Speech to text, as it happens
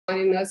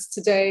joining us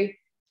today.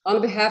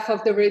 On behalf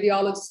of the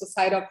Radiology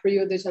Society of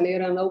Rio de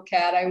Janeiro and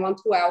OCAD, I want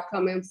to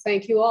welcome and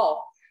thank you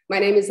all. My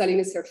name is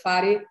Aline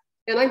Serfari,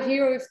 and I'm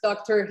here with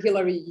Dr.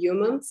 Hilary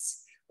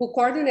Humans, who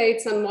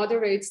coordinates and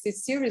moderates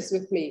this series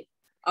with me.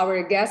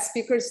 Our guest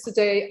speakers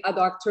today are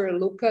Dr.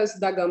 Lucas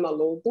da Gama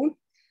Lobo,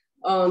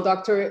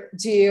 Dr.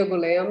 Diego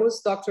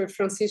Lemos, Dr.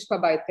 Francisco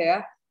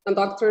Abaeté, and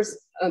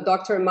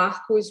Dr.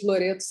 Marcos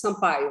Loreto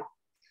Sampaio.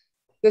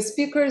 The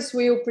speakers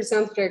will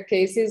present their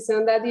cases,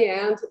 and at the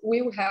end,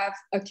 we will have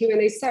a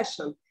Q&A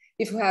session.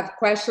 If you have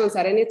questions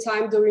at any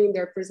time during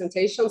their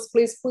presentations,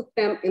 please put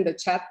them in the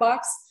chat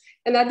box,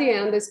 and at the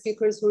end, the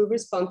speakers will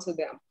respond to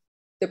them.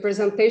 The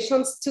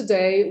presentations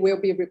today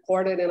will be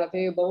recorded and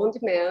available on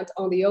demand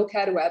on the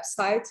OCAD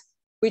website,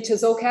 which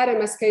is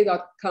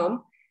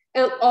ocadmsk.com,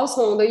 and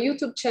also on the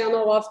YouTube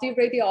channel of the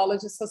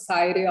Radiology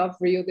Society of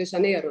Rio de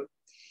Janeiro.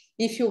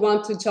 If you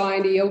want to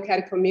join the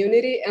OCAD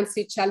community and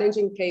see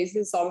challenging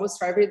cases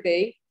almost every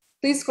day,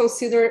 please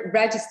consider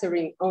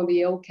registering on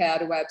the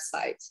OCAD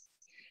website.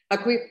 A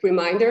quick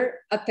reminder,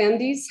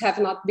 attendees have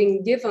not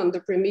been given the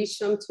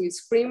permission to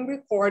screen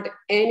record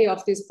any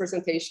of these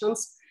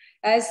presentations,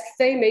 as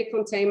they may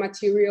contain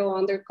material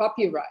under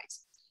copyright.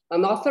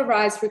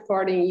 Unauthorized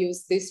recording,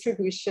 use,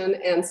 distribution,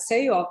 and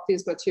sale of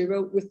this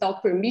material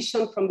without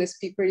permission from the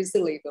speaker is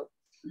illegal.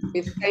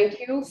 We thank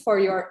you for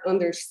your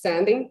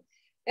understanding.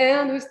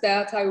 And with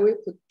that, I will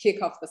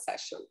kick off the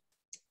session.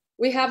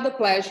 We have the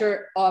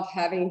pleasure of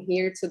having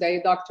here today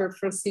Dr.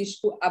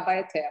 Francisco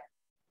Abaeté.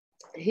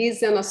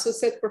 He's an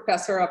associate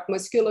professor of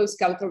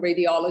musculoskeletal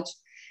radiology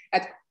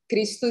at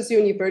Christus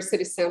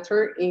University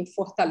Center in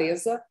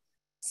Fortaleza,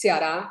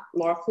 Ceará,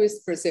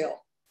 Northwest Brazil.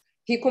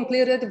 He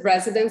completed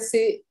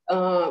residency,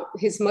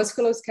 his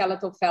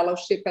musculoskeletal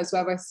fellowship, as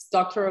well as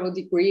doctoral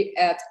degree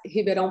at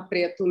Ribeirão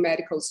Preto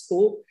Medical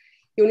School,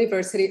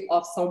 University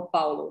of São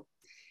Paulo.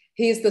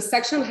 He is the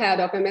section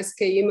head of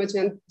MSK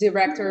Imaging and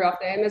director of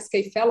the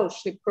MSK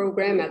Fellowship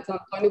Program at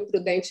Antônio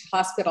Prudente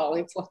Hospital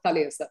in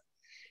Fortaleza.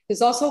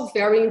 He's also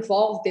very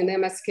involved in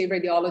MSK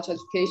radiology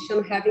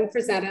education, having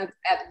presented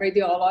at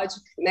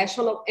radiologic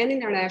national and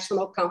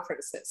international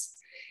conferences.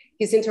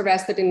 He's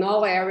interested in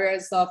all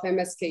areas of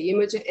MSK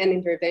imaging and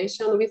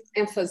intervention with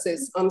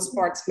emphasis on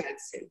sports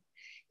medicine.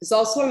 He's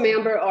also a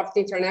member of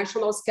the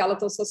International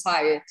Skeletal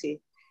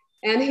Society.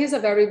 And he's a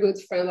very good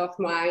friend of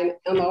mine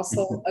and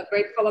also a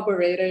great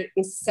collaborator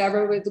in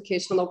several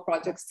educational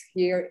projects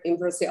here in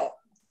Brazil.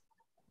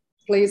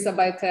 Please,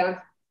 Abaeté,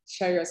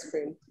 share your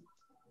screen.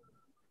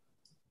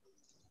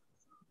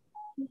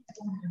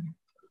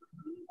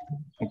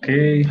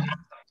 Okay,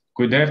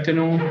 good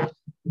afternoon.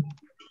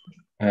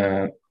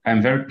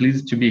 I'm very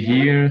pleased to be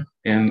here,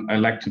 and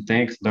I'd like to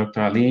thank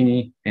Dr.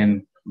 Aline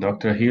and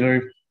Dr.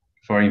 Hilary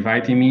for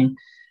inviting me.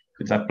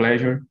 It's a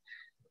pleasure.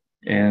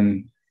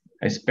 And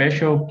a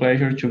special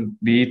pleasure to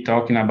be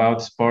talking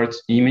about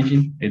sports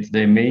imaging. It's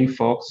the main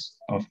focus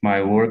of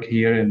my work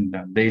here on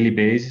a daily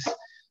basis.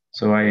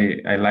 So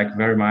I like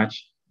very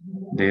much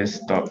this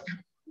topic.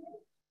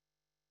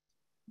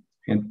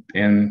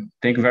 And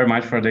thank you very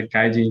much for the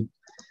kind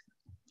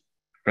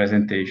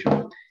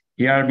presentation.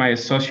 Here are my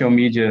social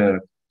media,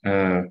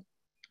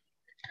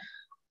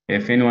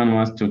 if anyone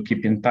wants to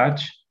keep in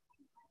touch.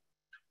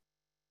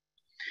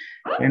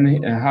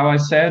 And how I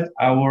said,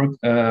 I work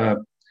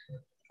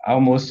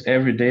almost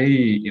every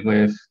day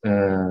with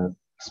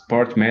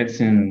sport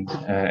medicine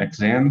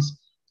exams.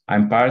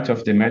 I'm part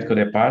of the medical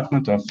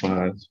department of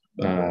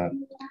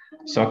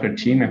soccer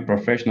team, a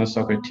professional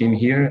soccer team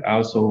here,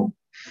 also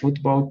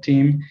football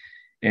team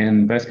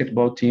and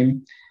basketball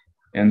team.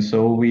 And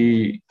so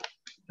we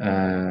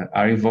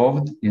are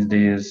involved in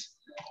this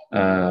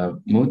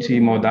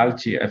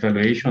multi-modality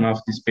evaluation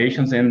of these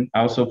patients and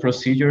also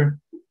procedure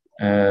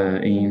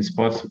in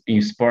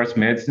sports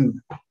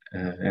medicine.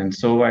 And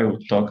so I will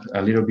talk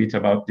a little bit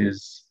about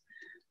this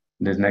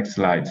next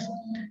slides.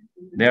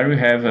 There we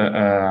have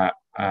a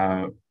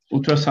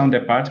ultrasound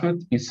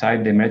department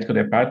inside the medical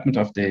department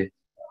of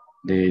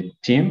the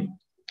team.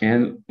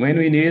 And when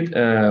we need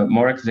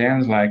more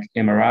exams like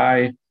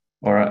MRI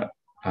or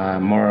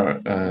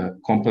more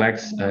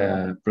complex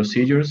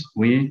procedures,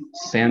 we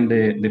send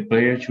the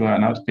player to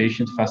an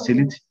outpatient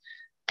facility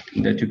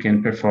that you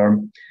can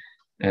perform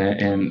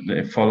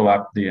and follow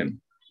up the.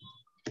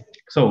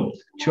 So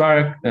to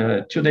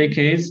our today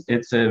case,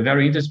 it's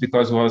very interesting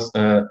because it was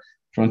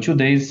from 2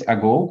 days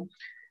ago.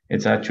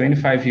 It's a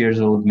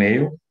 25-year-old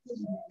male,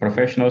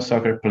 professional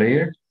soccer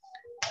player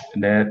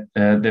that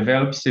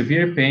developed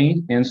severe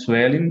pain and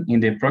swelling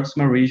in the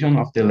proximal region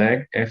of the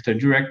leg after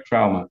direct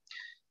trauma.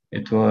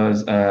 It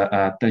was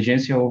a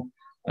tangential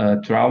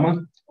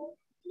trauma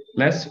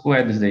last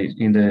Wednesday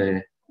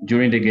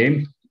during the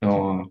game.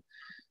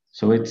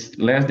 So it's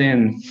less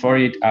than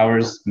 48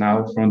 hours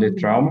now from the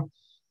trauma.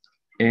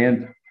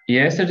 And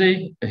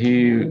yesterday,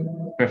 he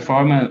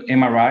performed an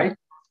MRI.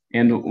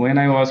 And when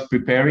I was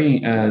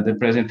preparing the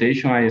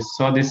presentation, I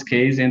saw this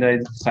case and I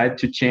decided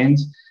to change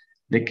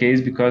the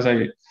case because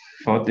I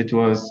thought it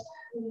was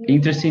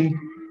interesting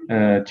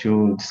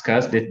to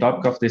discuss the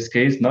topic of this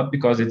case, not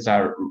because it's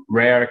a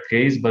rare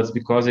case, but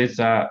because it's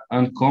an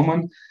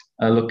uncommon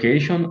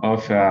location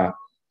of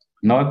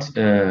not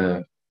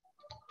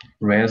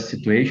rare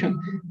situation.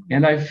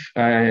 And I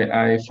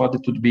thought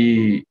it would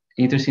be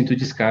interesting to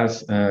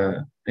discuss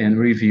and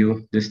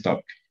review this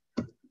topic.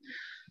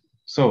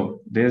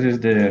 So this is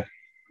the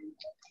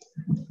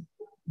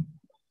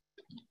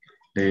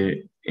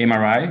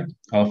MRI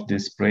of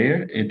this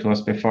player. It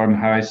was performed,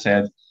 how I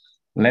said,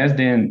 less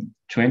than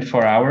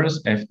 24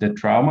 hours after the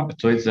trauma.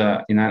 So it's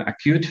in an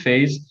acute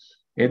phase.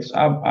 It's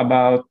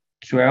about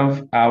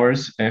 12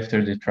 hours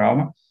after the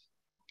trauma.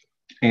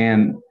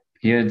 And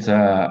here it's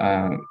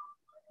a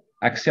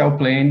axial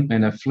plane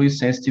and a fluid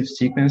sensitive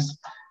sequence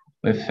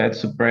with fat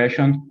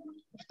suppression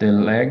of the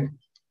leg.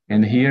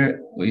 And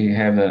here we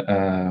have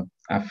a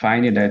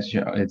finding that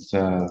it's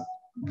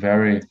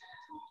very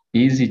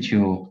easy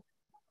to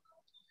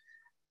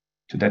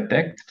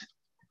detect.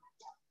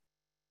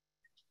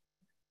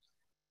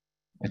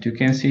 As you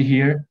can see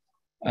here,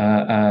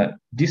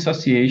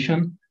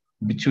 dissociation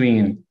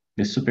between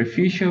the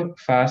superficial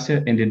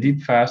fascia and the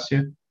deep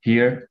fascia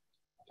here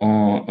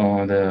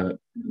on the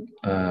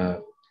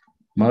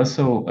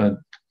muscle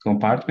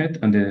compartment,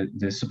 and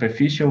the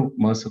superficial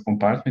muscle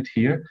compartment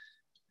here.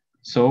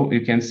 So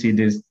you can see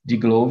this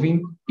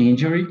degloving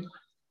injury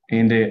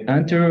in the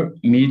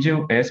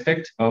anteromedial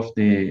aspect of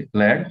the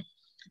leg.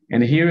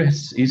 And here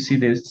you see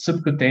the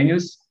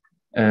subcutaneous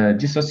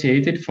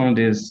dissociated from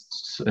this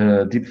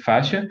deep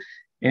fascia.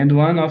 And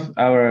one of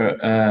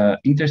our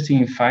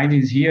interesting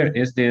findings here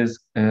is this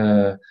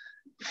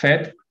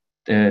fat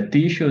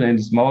tissue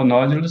and small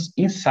nodules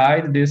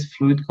inside this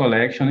fluid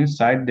collection,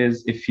 inside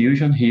this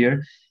effusion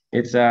here.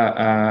 It's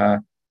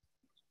a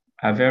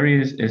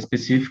very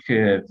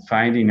specific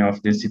finding of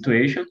the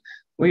situation.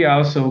 We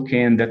also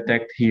can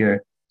detect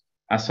here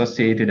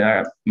associated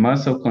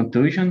muscle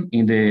contusion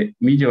in the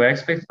medial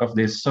aspect of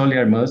the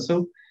solear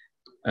muscle,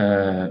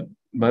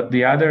 but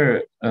the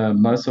other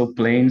muscle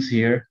planes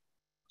here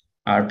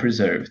are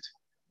preserved.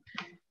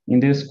 In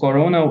this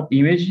coronal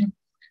image,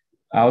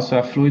 also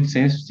a fluid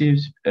sensitive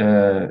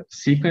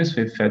sequence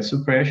with fat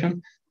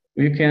suppression,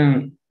 we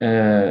can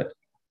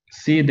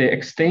see the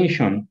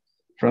extension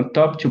from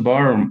top to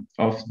bottom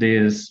of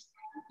this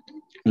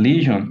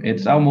lesion.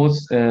 It's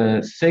almost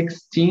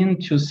 16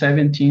 to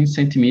 17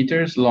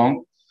 centimeters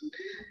long.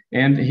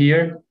 And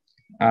here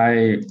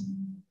I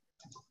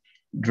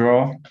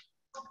draw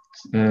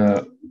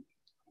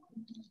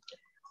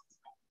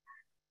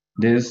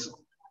this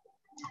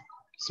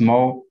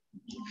small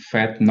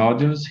fat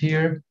nodules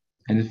here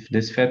and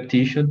this fat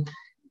tissue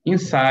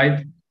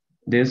inside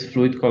this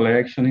fluid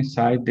collection,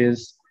 inside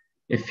this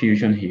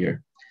effusion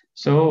here.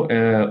 So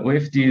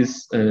with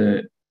this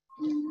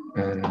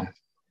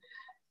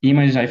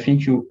image, I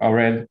think you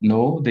already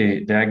know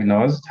the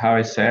diagnosis. How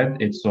I said,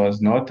 it was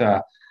not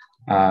a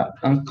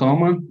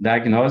uncommon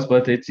diagnosis,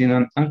 but it's in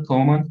an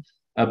uncommon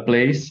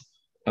place,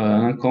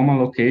 an uncommon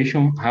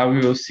location, how we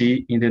will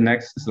see in the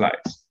next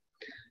slides.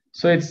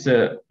 So it's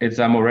a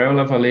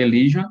Morel-Lavallée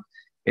lesion.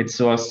 It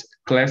was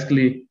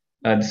classically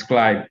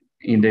described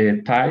in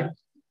the type.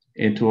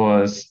 It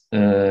was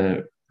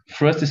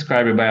first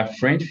described by a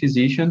French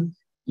physician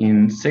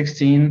in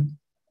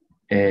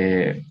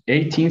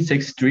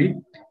 1863,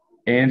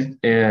 and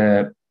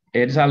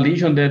it's a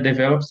lesion that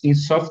develops in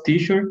soft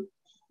tissue,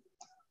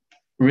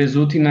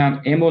 resulting in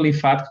an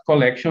hemolymphatic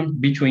collection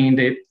between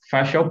the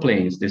fascial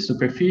planes, the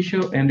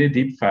superficial and the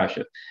deep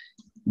fascia.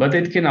 But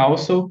it can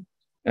also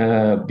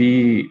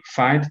be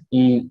found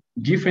in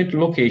different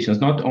locations,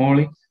 not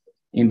only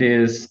in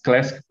this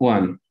classic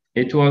one.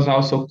 It was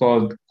also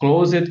called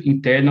closed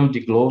internal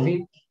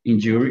degloving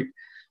injury,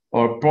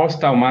 or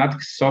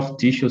post-traumatic soft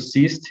tissue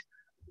cyst,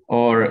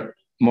 or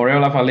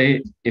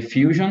Morel-Lavallée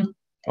effusion,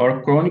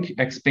 or chronic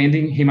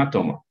expanding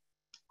hematoma.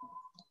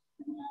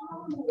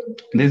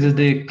 This is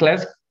the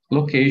classic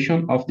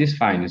location of this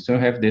finding. So you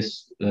have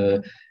this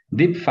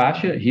deep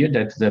fascia here,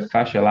 that's the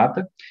fascia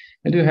lata,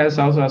 and you have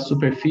also a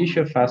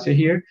superficial fascia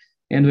here.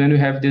 And when you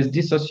have this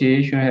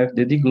dissociation, you have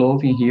the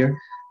degloving here,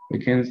 we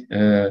can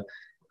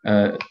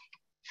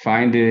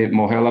find the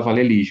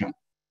Morel-Lavallée lesion.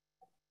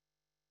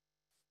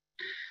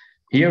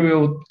 Here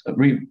we'll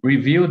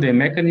review the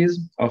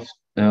mechanism of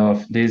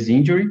this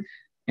injury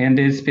and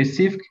the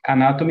specific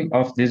anatomy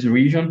of this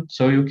region,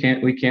 so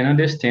we can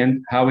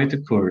understand how it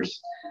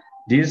occurs.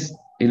 These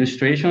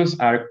illustrations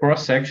are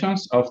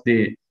cross-sections of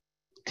the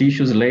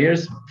tissues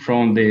layers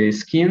from the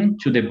skin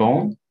to the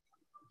bone,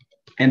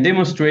 and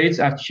demonstrates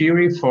a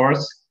shearing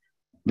force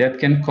that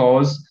can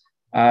cause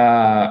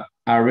a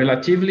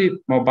relatively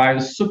mobile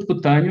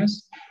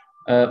subcutaneous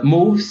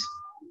moves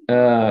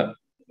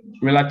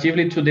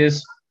relatively to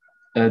these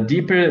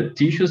deeper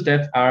tissues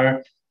that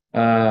are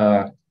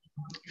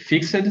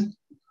fixed,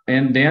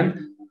 and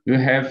then you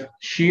have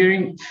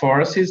shearing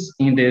forces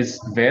in these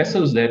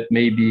vessels that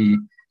may be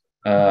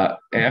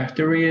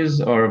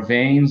arteries or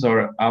veins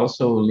or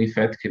also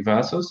lymphatic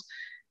vessels,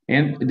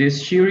 and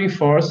these shearing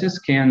forces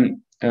can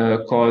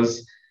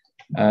cause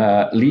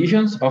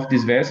lesions of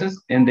these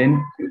vessels, and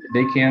then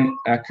they can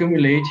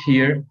accumulate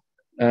here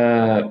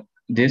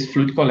this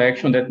fluid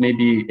collection that may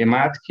be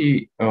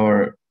hematic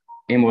or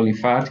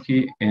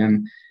hemolymphatic,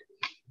 and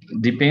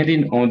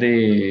depending on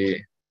the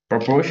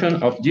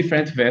proportion of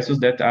different vessels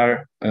that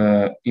are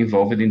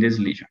involved in this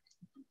lesion.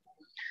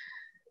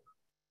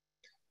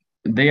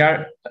 They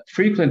are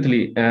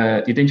frequently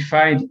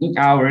identified in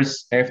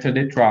hours after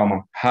the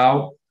trauma,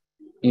 how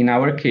in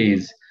our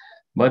case,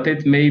 but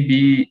it may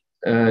be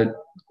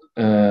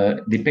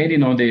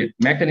depending on the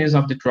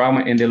mechanism of the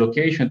trauma and the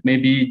location, it may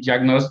be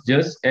diagnosed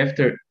just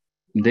after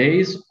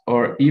days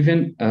or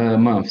even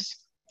months.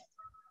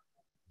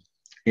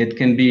 It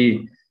can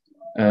be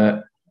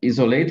an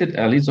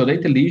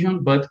isolated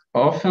lesion, but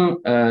often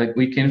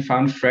we can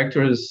find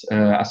fractures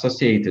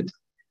associated.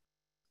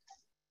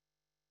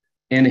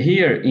 And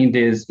here in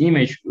this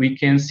image, we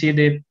can see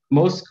the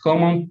most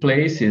common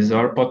places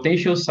or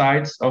potential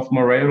sites of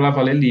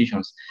Morello-Lavallée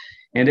lesions.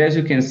 And as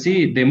you can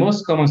see, the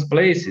most common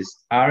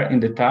places are in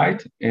the thigh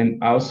and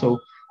also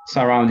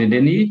surrounding the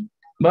knee.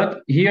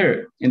 But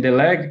here in the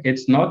leg,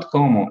 it's not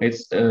common.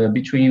 It's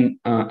between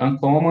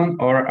uncommon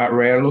or a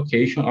rare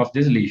location of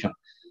this lesion,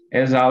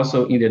 as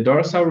also in the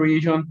dorsal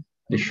region,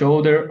 the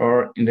shoulder,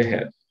 or in the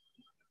head.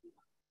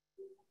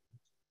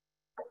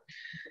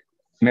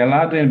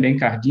 Melado and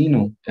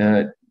Bencardino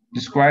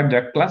described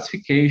a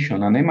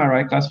classification, an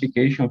MRI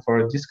classification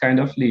for this kind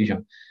of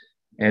lesion.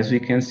 As we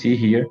can see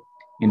here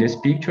in this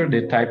picture,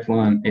 the type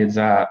 1 is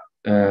a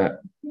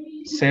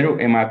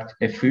serohematic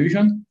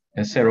effusion,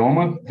 a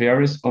seroma,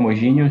 very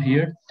homogeneous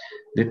here.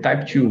 The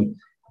type 2,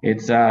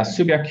 it's a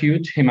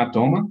subacute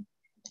hematoma.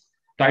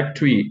 Type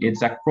 3,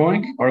 it's a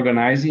chronic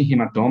organizing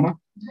hematoma.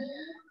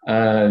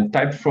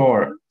 Type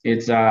 4,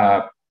 it's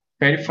a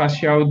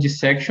periphacial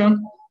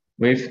dissection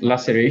with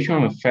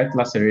laceration, a fat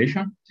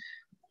laceration.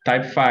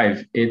 Type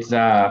 5, it's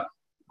a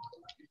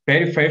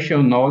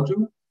perifacial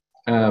nodule,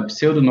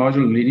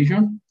 pseudonodule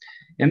lesion.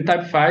 And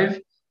type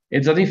 5,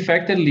 it's an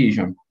infected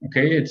lesion,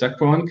 okay? It's a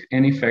chronic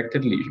and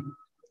infected lesion.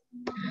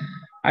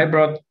 I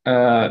brought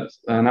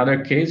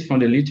another case from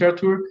the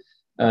literature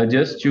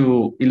just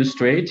to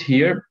illustrate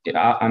here,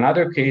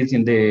 another case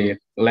in the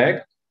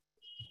leg.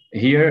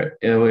 Here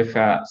with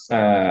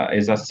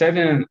is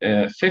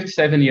a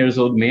 57 years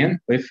old man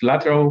with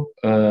lateral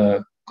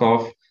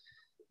cuff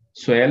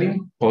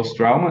swelling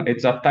post-trauma.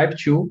 It's a type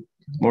 2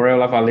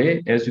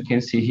 Morello-Lavallée, as you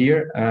can see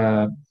here,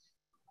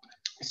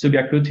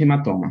 subacute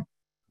hematoma.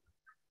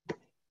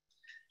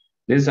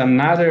 There's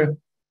another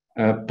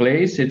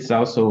place, it's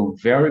also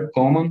very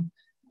common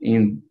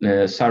in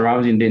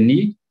surrounding the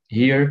knee.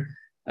 Here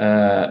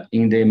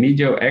in the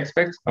medial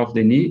aspect of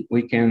the knee,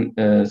 we can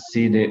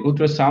see the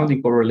ultrasound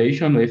in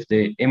correlation with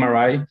the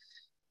MRI,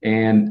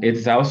 and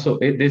it's also,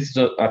 this is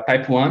a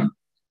type 1.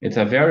 It's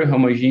a very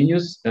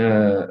homogeneous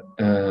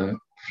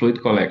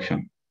fluid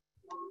collection.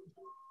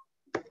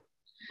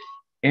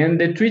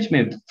 And the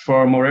treatment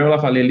for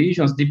Morello-Lavallée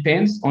lesions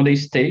depends on the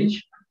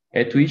stage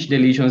at which the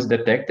lesion is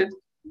detected.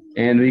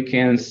 And we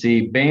can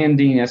see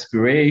bending,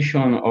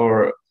 aspiration,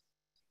 or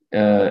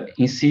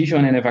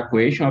incision and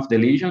evacuation of the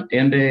lesion.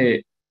 And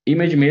the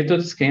image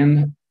methods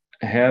can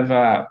have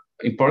an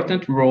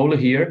important role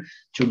here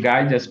to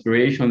guide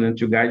aspiration and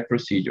to guide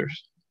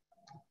procedures.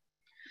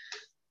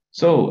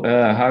 So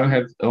I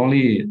have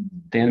only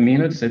 10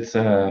 minutes. It's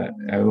I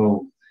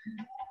will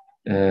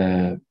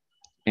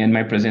end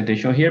my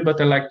presentation here,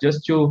 but I like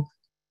just to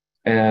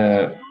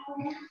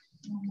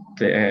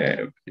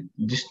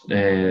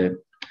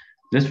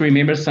just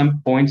remember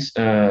some points,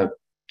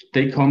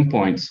 take-home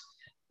points.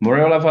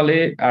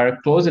 Morello-Lavallée are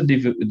closed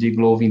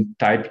degloving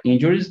type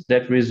injuries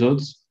that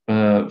results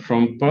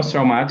from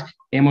post-traumatic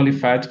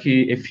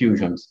hemolymphatic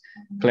effusions,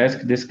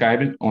 classically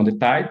described on the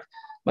thigh,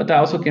 but I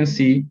also can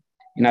see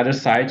in other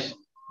sites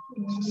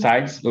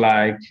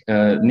like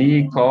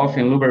knee, cuff,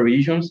 and lumbar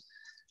regions,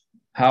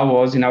 how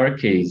was in our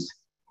case.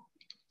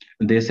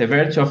 The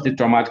severity of the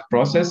traumatic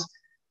process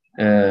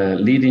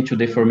leading to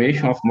the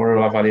formation of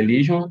Morello-Lavallée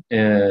lesion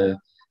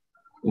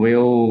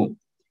will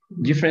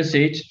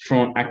differentiate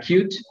from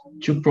acute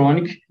to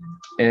chronic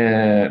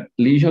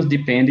lesions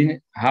depending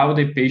how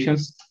the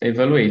patients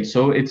evaluate.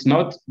 So it's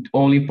not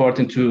only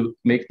important to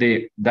make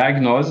the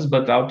diagnosis,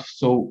 but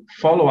also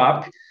follow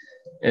up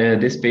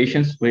these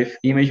patients with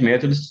image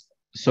methods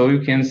so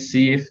you can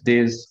see if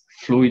this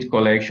fluid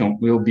collection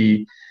will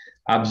be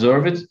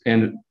observed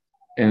and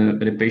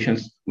the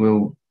patients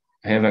will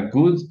have a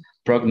good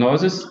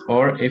prognosis,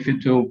 or if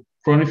it will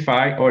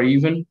chronify or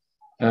even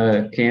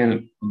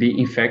can be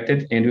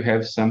infected and you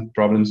have some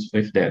problems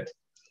with that.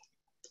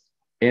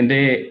 And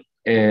the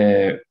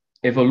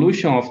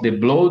evolution of the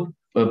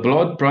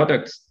blood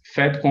products,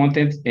 fat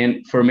content,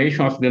 and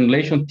formation of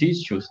granulation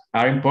tissues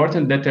are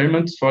important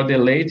determinants for the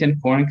late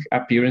and chronic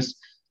appearance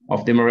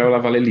of the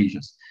Morello-Lavallée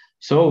lesions.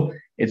 So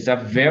it's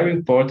very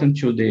important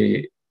to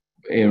the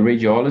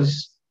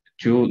radiologist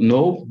to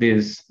know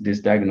this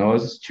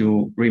diagnosis,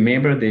 to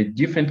remember the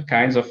different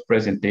kinds of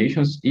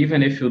presentations,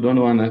 even if you don't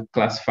want to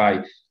classify,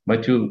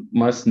 but you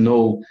must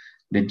know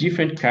the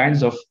different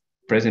kinds of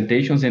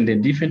presentations and the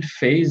different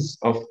phase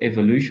of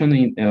evolution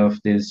of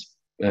this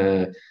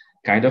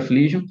kind of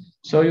lesion,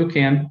 so you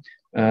can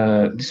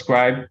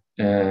describe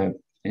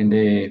in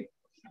the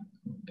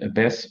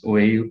best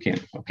way you can.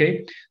 Okay,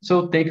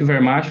 so thank you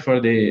very much for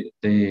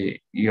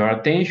your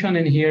attention,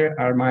 and here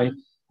are my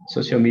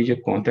social media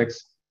contacts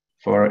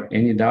for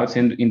any doubts.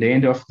 And in the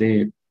end of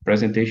the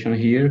presentation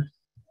here,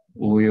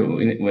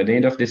 at the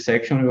end of this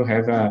section, we'll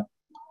have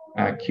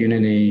a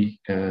Q&A,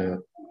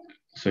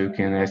 so you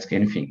can ask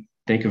anything.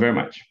 Thank you very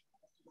much.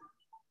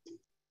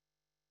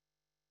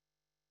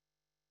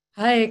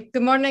 Hi,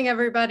 good morning,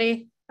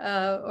 everybody,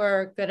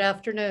 or good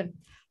afternoon.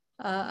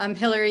 I'm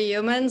Hilary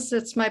Humans.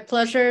 It's my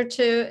pleasure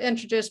to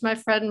introduce my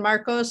friend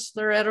Marcos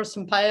Loureiro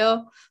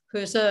Sampaio,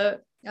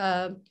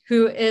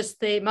 who is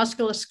the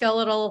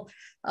musculoskeletal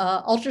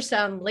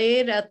ultrasound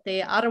lead at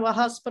the Ottawa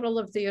Hospital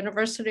of the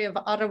University of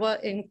Ottawa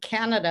in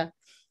Canada,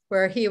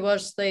 where he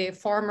was the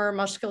former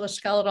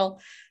musculoskeletal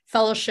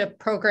fellowship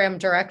program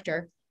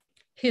director.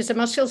 He's a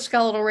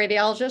musculoskeletal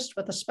radiologist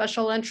with a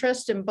special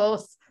interest in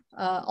both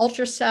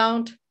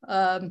ultrasound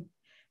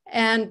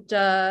and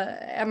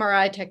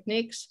MRI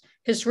techniques.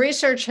 His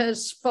research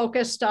has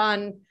focused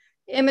on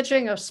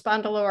imaging of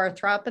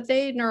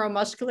spondyloarthropathy,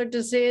 neuromuscular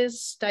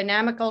disease,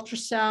 dynamic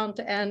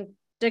ultrasound, and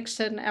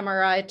Dixon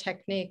MRI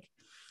technique.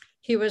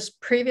 He was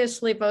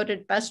previously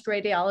voted best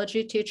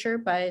radiology teacher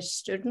by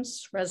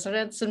students,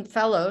 residents, and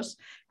fellows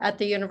at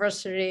the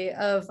University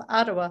of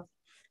Ottawa.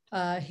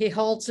 He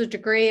holds a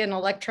degree in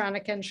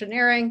electronic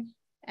engineering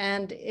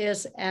and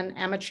is an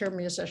amateur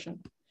musician.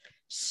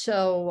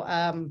 So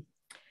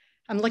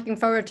I'm looking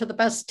forward to the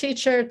best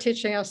teacher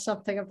teaching us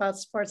something about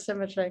sports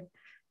imaging.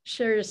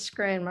 Share your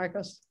screen,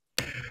 Marcos.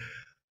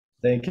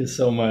 Thank you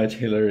so much,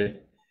 Hilary.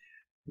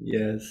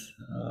 Yes.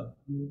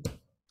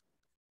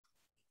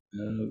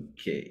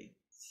 Okay,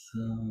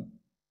 so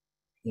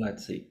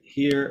let's see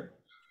here.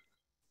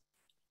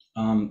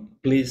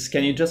 Please,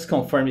 can you just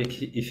confirm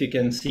if you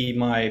can see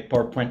my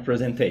PowerPoint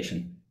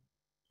presentation?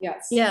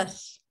 Yes.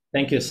 Yes.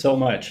 Thank you so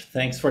much.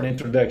 Thanks for the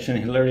introduction,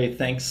 Hilary.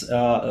 Thanks,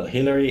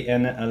 Hilary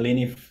and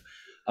Aline,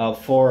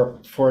 for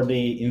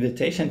the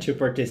invitation to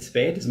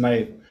participate. It's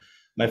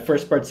my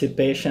first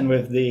participation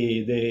with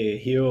the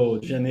Rio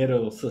de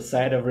Janeiro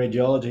Society of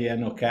Radiology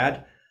and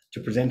OCAD to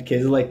present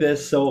cases like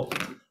this. So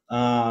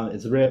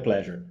it's a real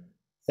pleasure.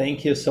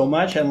 Thank you so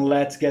much, and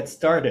let's get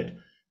started.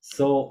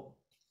 So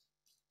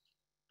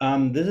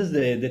this is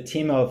the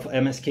team of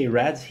MSK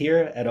Rads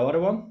here at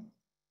Ottawa.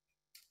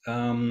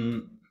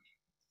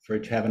 For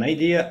you to have an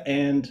idea,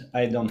 and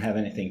I don't have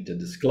anything to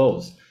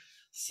disclose.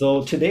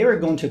 So today we're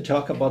going to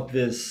talk about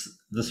this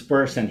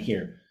person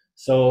here.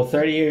 So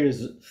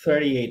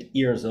 38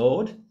 years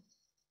old.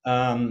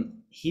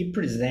 He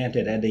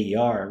presented at the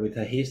ER with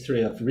a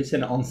history of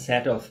recent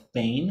onset of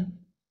pain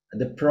at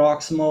the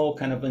proximal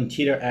kind of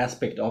anterior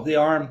aspect of the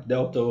arm,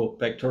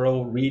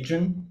 deltopectoral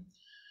region.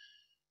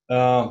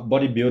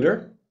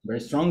 Bodybuilder, very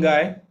strong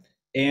guy,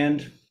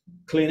 and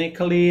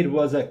clinically it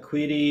was a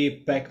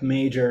quidi pec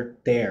major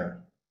tear.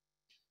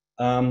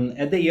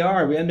 At the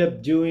ER, we end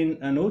up doing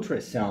an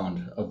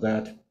ultrasound of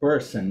that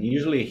person.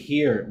 Usually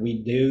here,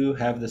 we do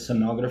have the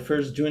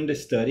sonographers doing the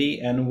study,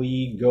 and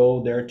we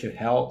go there to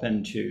help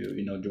and to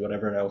do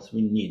whatever else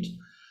we need.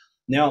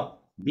 Now,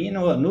 being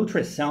an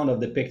ultrasound of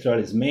the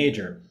pectoralis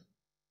major,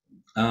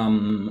 I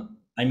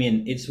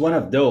mean, it's one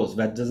of those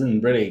that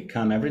doesn't really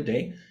come every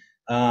day,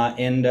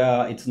 and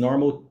it's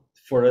normal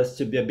for us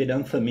to be a bit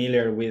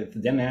unfamiliar with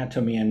the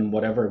anatomy and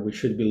whatever we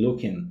should be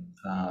looking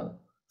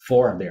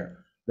for there.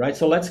 Right,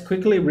 so let's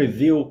quickly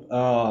review.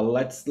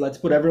 Let's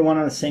put everyone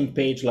on the same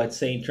page. Let's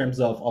say in terms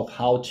of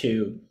how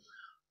to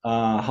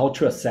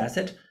assess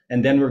it,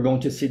 and then we're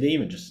going to see the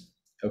images.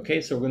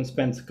 Okay, so we're going to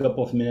spend a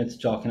couple of minutes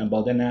talking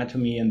about the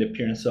anatomy and the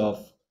appearance of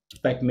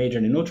pec major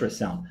in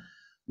ultrasound.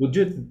 We'll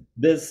do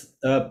this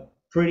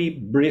pretty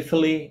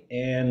briefly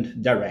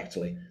and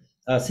directly.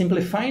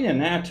 Simplifying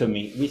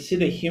anatomy, we see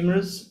the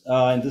humerus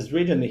in this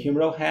region, the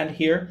humeral head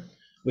here.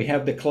 We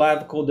have the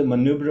clavicle, the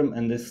manubrium,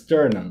 and the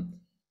sternum,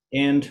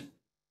 and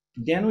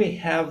then we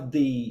have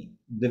the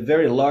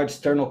very large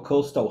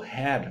sternocostal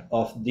head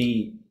of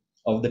the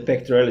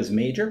pectoralis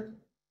major,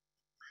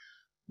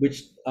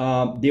 which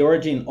the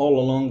origin all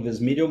along this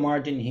medial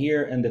margin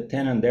here, and the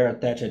tendon there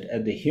attached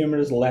at the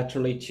humerus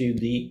laterally to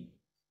the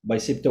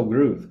bicipital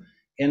groove.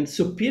 And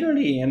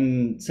superiorly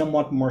and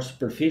somewhat more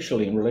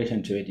superficially in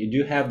relation to it, you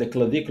do have the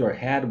clavicular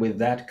head with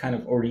that kind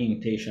of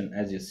orientation,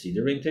 as you see.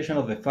 The orientation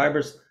of the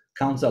fibers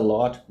counts a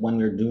lot when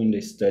we're doing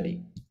this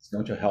study. It's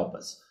going to help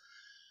us.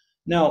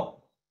 Now,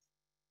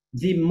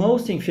 the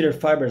most inferior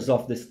fibers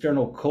of the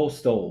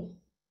sternocostal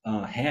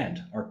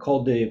head are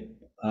called the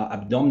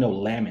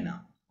abdominal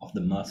lamina of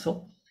the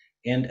muscle.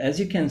 And as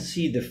you can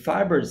see, the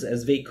fibers,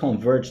 as they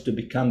converge to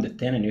become the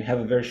tendon, you have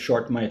a very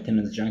short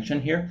myotendinous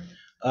junction here.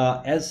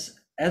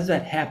 As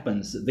that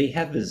happens, they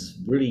have this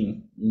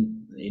really,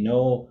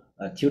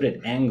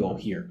 tilted angle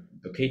here,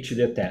 okay, to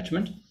the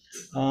attachment.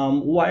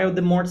 While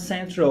the more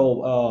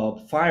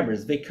central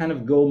fibers, they kind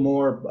of go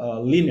more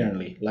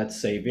linearly,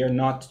 let's say. They're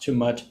not too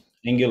much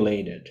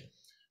angulated.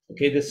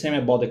 Okay, the same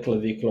about the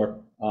clavicular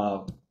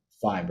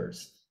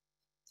fibers.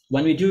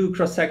 When we do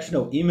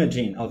cross-sectional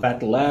imaging of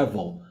that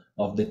level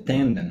of the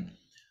tendon,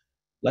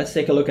 let's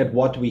take a look at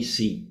what we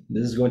see.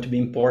 This is going to be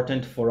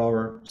important for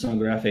our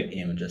sonographic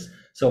images.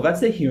 So that's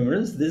the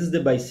humerus. This is the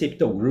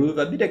bicipital groove,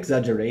 a bit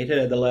exaggerated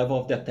at the level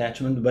of the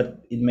attachment,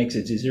 but it makes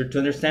it easier to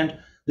understand.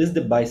 This is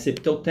the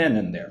bicipital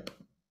tendon there.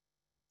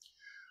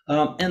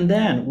 And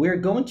then we're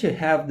going to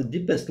have the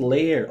deepest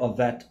layer of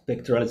that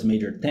pectoralis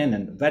major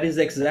tendon. That is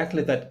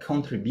exactly that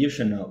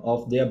contribution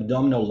of the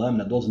abdominal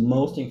lamina, those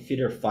most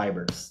inferior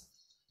fibers.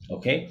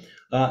 Okay,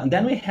 and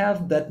then we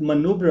have that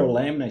manubrial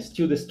lamina,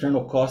 still the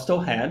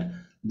sternocostal head,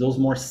 those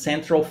more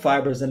central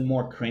fibers and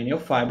more cranial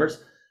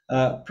fibers,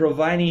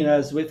 providing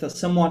us with a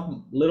somewhat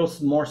little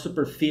more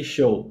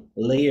superficial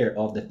layer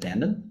of the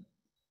tendon.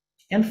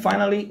 And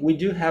finally, we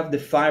do have the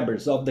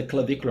fibers of the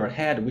clavicular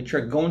head, which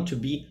are going to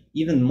be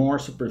even more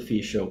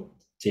superficial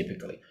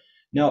typically.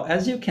 Now,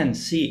 as you can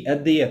see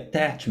at the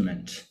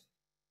attachment,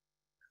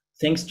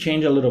 things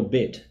change a little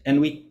bit,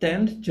 and we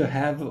tend to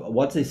have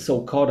what is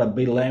so-called a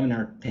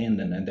bilaminar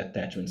tendon at the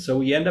attachment. So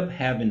we end up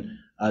having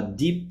a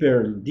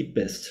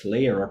deepest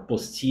layer or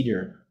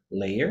posterior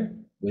layer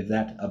with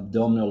that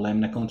abdominal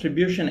lamina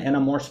contribution, and a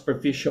more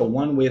superficial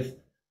one with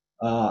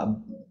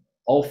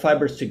all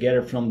fibers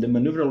together from the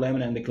manubrial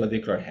lamina and the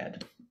clavicular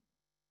head.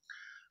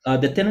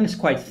 The tendon is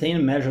quite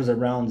thin, measures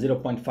around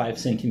 0.5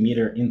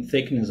 centimeter in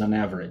thickness on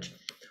average.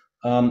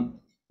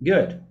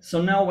 Good.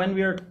 So now when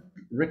we are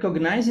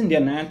recognizing the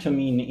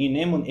anatomy in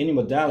any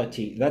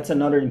modality, that's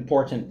another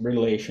important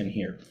relation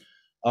here.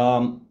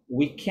 The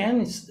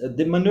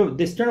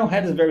sternal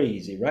head is very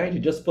easy, right? You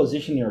just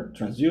position your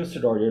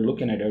transducer, or you're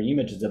looking at your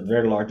image, it's a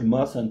very large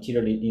muscle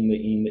anteriorly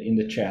in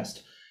the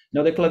chest.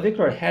 Now the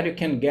clavicular head, you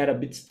can get a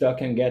bit stuck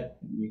and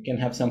you can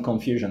have some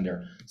confusion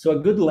there. So a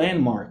good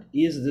landmark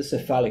is the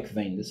cephalic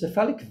vein. The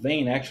cephalic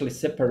vein actually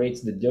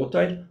separates the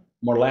deltoid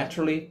more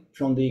laterally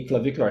from the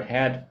clavicular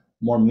head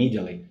more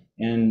medially.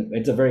 And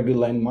it's a very good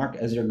landmark,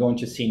 as you're going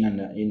to see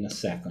in a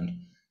second.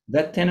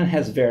 That tendon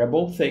has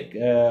variable thick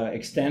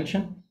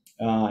extension,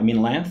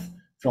 length,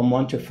 from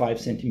 1 to 5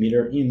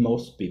 centimeter in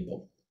most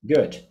people.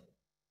 Good.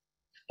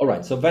 All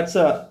right, so that's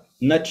a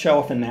nutshell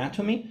of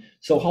anatomy.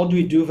 So how do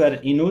we do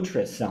that in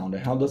ultrasound?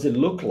 How does it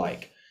look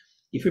like?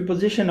 If we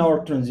position our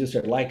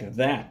transducer like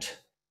that,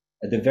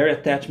 at the very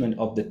attachment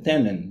of the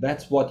tendon,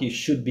 that's what you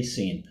should be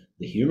seeing.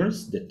 The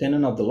humerus, the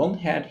tendon of the long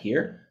head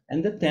here,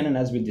 and the tendon,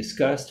 as we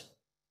discussed,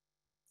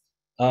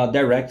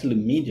 directly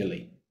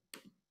medially.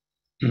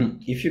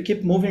 If you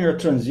keep moving your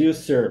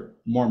transducer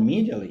more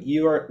medially,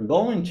 you are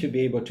going to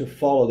be able to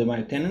follow the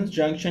myotendonous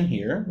junction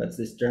here. That's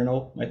the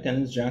sternal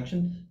myotendonous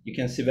junction. You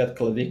can see that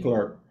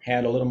clavicular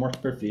head a little more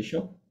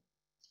superficial.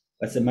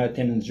 That's the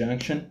myotendonous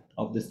junction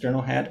of the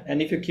sternal head.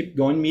 And if you keep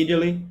going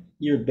medially,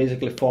 you're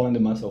basically following the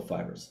muscle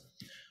fibers.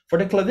 For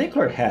the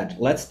clavicular head,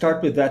 let's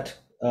start with that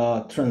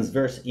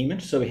transverse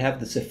image. So we have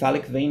the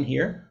cephalic vein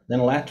here,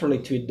 then laterally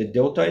to it the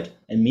deltoid,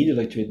 and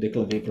medially to it the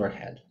clavicular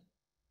head.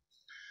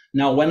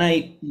 Now, when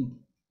I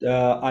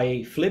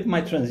flip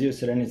my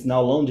transducer and it's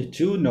now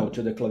longitudinal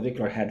to the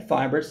clavicular head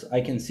fibers, I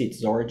can see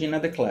its origin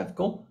at the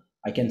clavicle.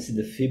 I can see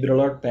the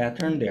fibrillar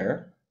pattern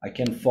there. I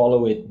can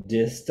follow it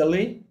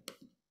distally,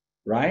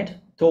 right,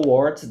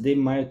 towards the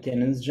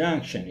myotendonous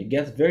junction. It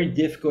gets very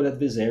difficult at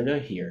this area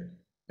here,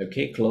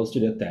 okay, close to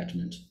the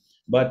attachment.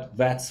 But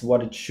that's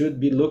what it should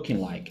be looking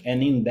like.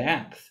 And in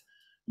depth,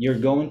 you're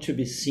going to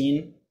be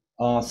seeing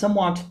a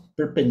somewhat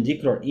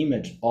perpendicular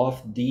image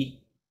of the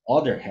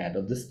other head,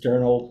 of the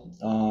sternal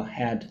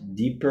head,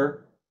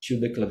 deeper to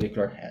the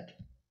clavicular head.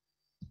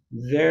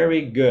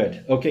 Very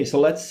good. Okay, so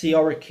let's see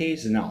our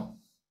case now.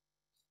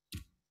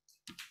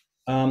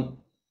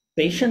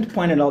 Patient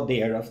pointed out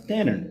the area of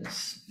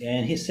tenderness,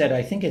 and he said,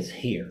 I think it's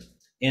here.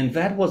 And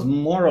that was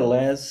more or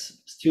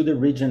less still the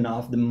region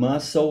of the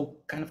muscle,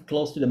 kind of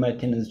close to the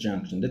myotendonous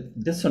junction.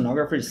 The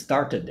sonographer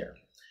started there.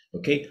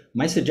 Okay,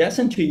 my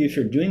suggestion to you, if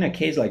you're doing a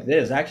case like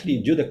this,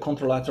 actually do the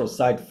contralateral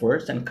side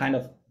first and kind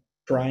of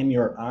prime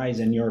your eyes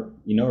and your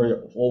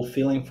whole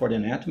feeling for the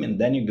anatomy,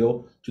 and then you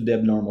go to the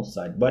abnormal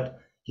side. But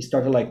he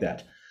started like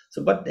that.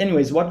 So, but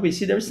anyways, what we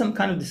see, there's some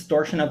kind of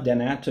distortion of the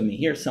anatomy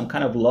here, some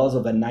kind of loss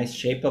of a nice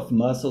shape of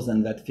muscles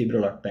and that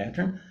fibrillar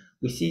pattern.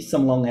 We see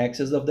some long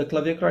axis of the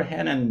clavicular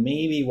head and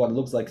maybe what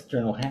looks like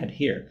sternal head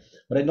here,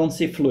 but I don't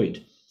see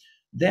fluid.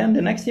 Then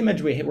the next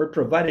image we were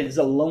provided is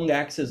a long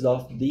axis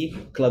of the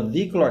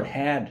clavicular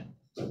head,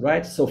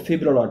 right? So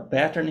fibrillar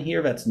pattern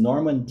here, that's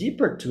normal, and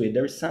deeper to it,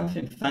 there's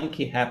something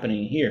funky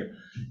happening here.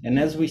 And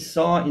as we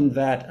saw in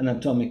that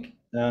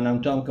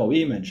anatomical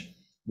image,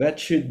 that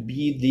should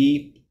be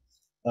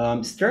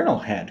the sternal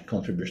head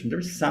contribution.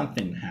 There's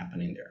something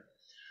happening there.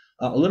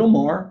 A little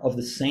more of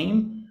the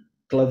same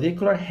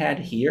clavicular head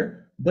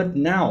here, but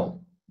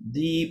now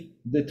the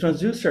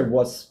transducer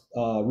was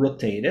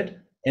rotated,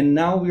 and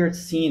now we are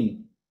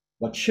seeing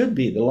what should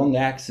be the long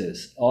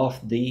axis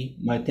of the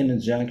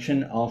myotendonous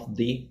junction of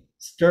the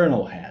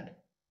sternal head.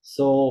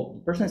 So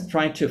the person is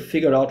trying to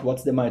figure out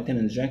what's the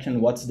myotendonous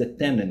junction, what's the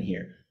tendon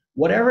here.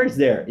 Whatever is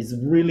there is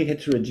really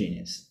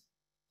heterogeneous.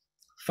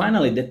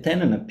 Finally, the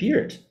tendon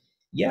appeared.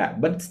 Yeah,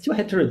 but it's still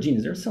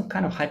heterogeneous. There's some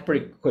kind of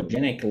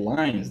hyperechogenic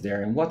lines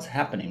there, and what's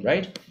happening,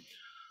 right?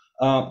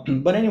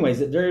 But anyways,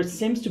 there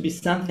seems to be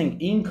something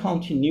in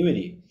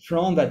continuity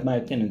from that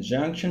myotendon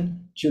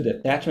junction to the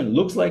attachment.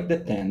 Looks like the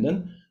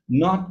tendon,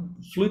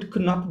 fluid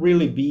could not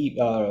really be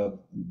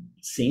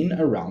seen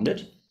around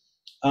it.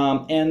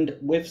 And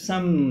with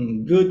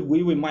some good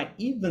will, we might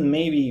even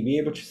maybe be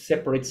able to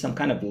separate some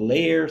kind of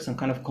layer, some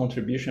kind of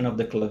contribution of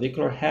the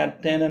clavicular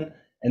head tendon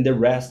and the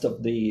rest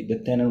of the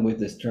tendon with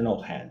the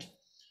sternal head.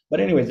 But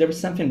anyways, there was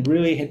something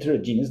really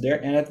heterogeneous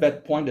there. And at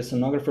that point, the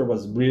sonographer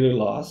was really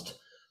lost.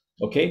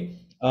 Okay.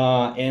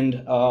 And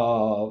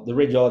the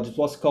radiologist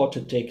was called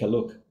to take a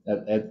look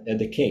at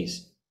the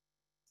case.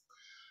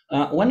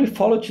 When we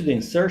follow to the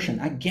insertion,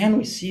 again,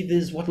 we see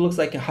this, what looks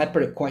like a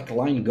hyperechoic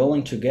line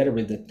going together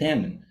with the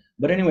tendon.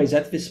 But anyways,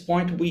 at this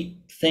point,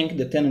 we think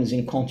the tendon is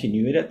in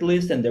continuity at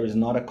least, and there is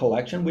not a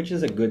collection, which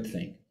is a good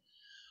thing.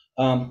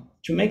 To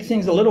make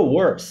things a little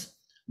worse,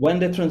 when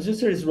the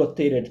transducer is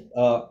rotated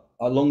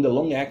along the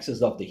long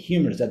axis of the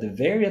humerus at the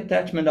very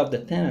attachment of the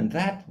tendon,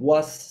 that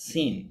was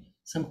seen.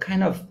 Some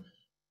kind of,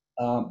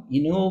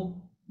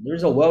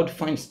 there's a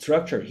well-defined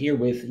structure here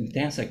with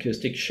intense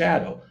acoustic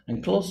shadow,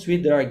 and close to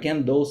it, there are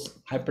again those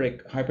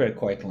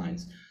hyperechoic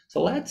lines.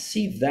 So let's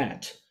see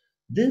that.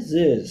 This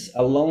is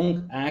a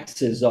long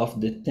axis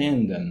of the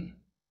tendon.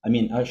 I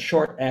mean, a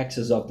short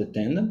axis of the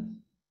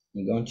tendon.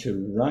 I'm going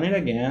to run it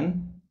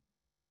again.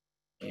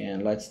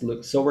 And let's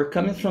look. So we're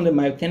coming from the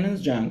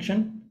myotendon's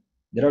junction.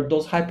 There are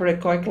those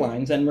hyperechoic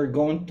lines, and we're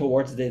going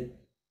towards the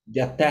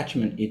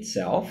attachment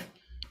itself.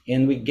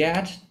 And we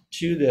get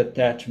to the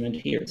attachment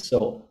here.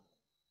 So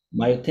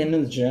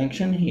myotendon's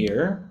junction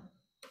here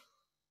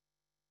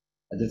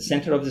at the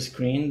center of the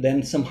screen,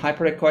 then some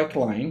hyperechoic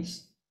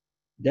lines.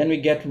 Then we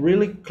get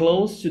really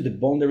close to the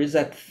bone. There is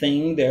that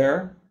thing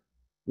there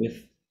with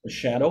a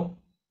shadow.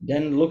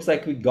 Then it looks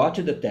like we got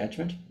to the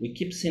attachment. We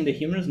keep seeing the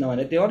humerus now.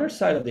 And at the other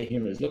side of the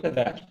humerus, look at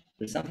that.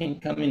 There's something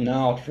coming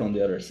out from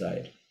the other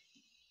side.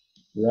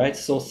 Right?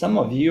 So some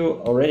of you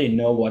already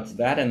know what's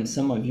that, and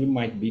some of you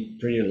might be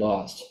pretty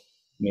lost,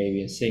 maybe,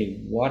 and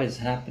say, what is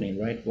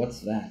happening, right? What's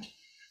that?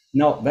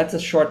 Now, that's a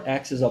short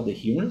axis of the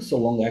humerus, so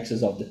long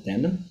axis of the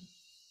tendon.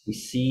 We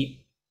see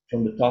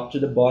from the top to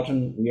the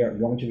bottom, we are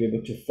going to be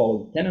able to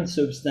follow the tendon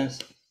substance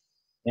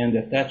and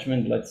the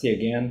attachment. Let's see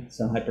again,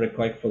 some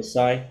hyperechoic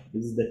foci.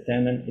 This is the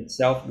tendon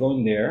itself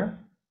going there,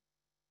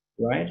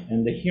 right?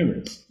 And the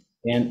humerus.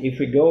 And if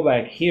we go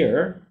back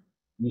here,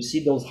 you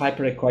see those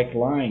hyperechoic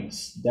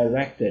lines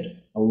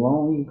directed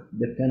along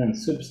the tendon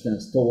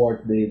substance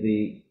toward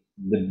the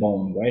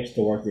bone, right?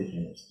 Towards the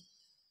humerus.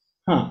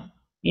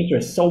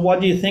 Interesting. So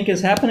what do you think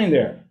is happening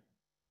there?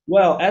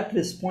 Well, at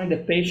this point, the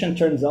patient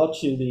turns out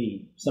to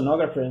the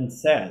sonographer and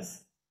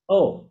says,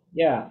 oh,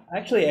 yeah,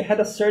 actually, I had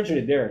a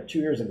surgery there 2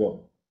 years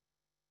ago.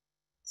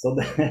 So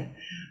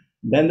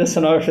then the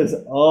sonographer says,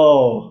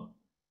 oh,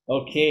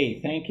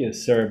 okay, thank you,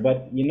 sir.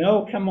 But,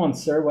 come on,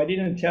 sir, why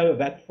didn't you tell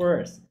that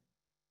first?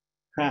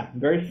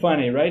 Very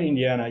funny, right,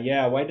 Indiana?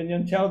 Yeah, why didn't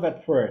you tell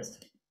that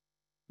first?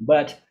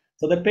 But,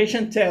 so the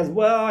patient says,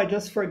 well, I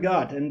just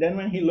forgot. And then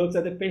when he looks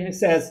at the patient, he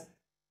says,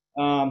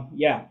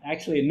 yeah,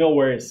 actually, no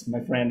worries, my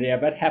friend. Yeah,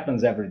 that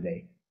happens every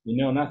day.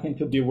 Nothing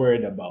to be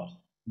worried about.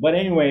 But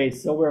anyway,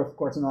 so we're of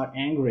course not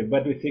angry,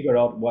 but we figured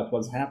out what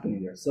was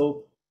happening there.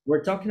 So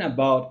we're talking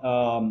about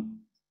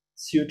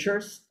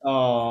sutures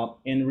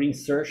and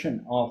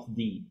reinsertion of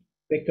the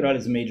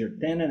pectoralis major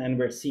tendon, and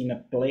we're seeing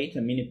a plate,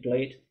 a mini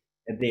plate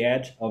at the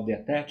edge of the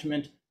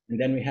attachment,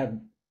 and then we have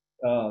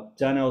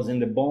tunnels in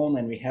the bone,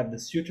 and we have the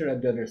suture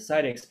at the other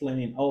side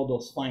explaining all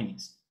those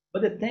findings.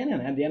 But the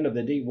tendon, at the end of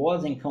the day,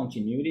 was in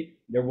continuity.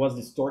 There was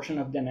distortion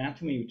of the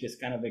anatomy, which is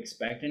kind of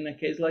expected in a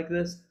case like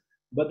this,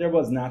 but there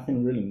was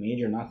nothing really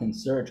major, nothing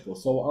surgical.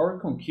 So our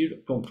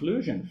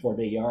conclusion for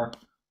the ER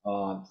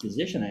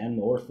physician and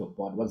the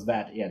orthopod was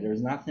that, yeah,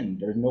 there's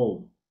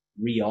no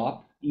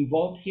re-op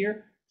involved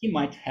here. He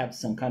might have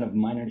some kind of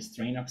minor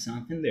strain of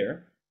something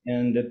there,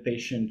 and the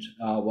patient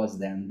was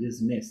then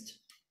dismissed.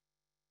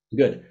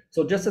 Good.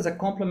 So just as a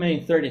complement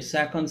in 30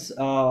 seconds,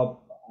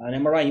 an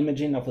MRI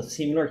imaging of a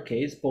similar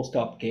case,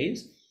 post-op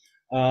case.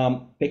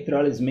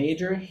 Pectoralis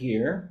major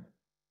here,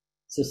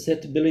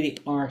 susceptibility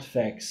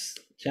artifacts,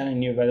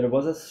 telling you that there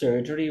was a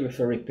surgery with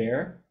a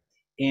repair,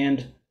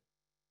 and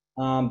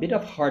a bit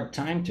of hard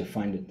time to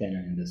find the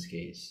tendon in this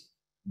case.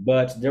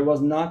 But there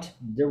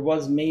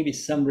was maybe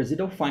some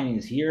residual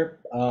findings here,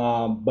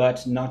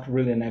 but not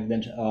really an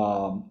evident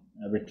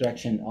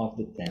retraction of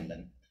the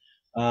tendon.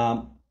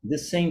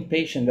 This same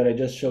patient that I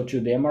just showed you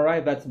the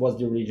MRI, that was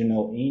the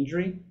original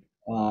injury.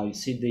 You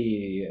see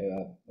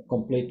the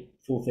complete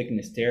full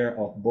thickness tear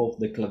of both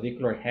the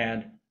clavicular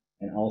head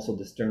and also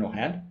the sternal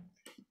head.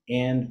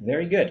 And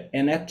very good.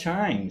 And at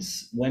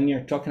times, when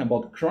you're talking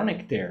about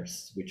chronic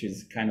tears, which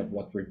is kind of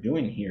what we're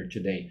doing here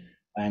today,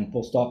 and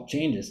post-op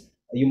changes,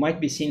 you might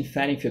be seeing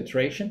fat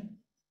infiltration,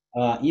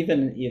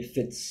 even if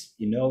it's,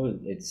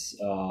 it's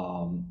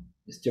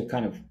still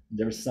kind of,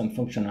 there's some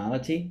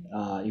functionality.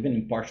 Even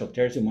in partial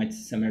tears, you might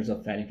see some areas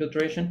of fat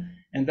infiltration.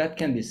 And that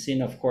can be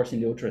seen, of course,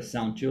 in the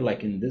ultrasound too,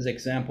 like in this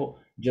example,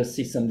 just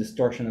see some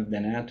distortion of the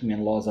anatomy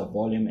and loss of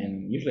volume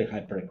and usually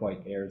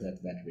hyperechoic areas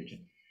at that region.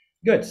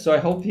 Good, so I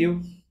hope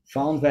you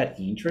found that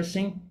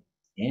interesting,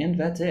 and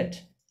that's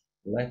it.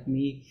 Let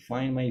me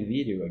find my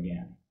video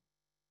again.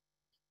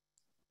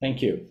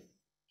 Thank you.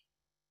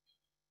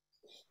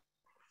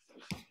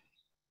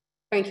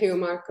 Thank you,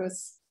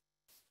 Marcos.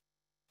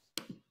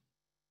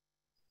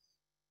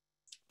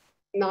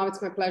 Now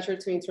it's my pleasure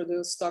to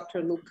introduce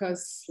Dr.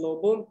 Lucas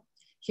Lobo.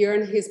 He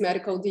earned his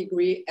medical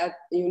degree at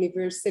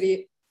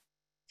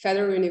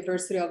Federal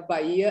University of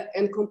Bahia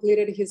and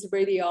completed his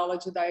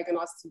radiology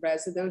diagnostic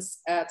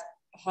residence at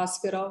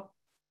Hospital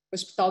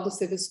do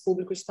Serviço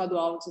Público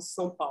Estadual de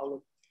São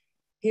Paulo.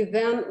 He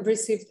then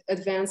received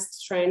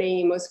advanced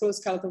training in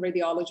musculoskeletal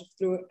radiology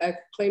through a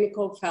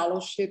clinical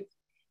fellowship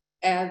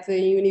at the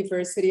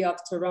University of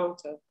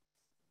Toronto,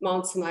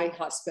 Mount Sinai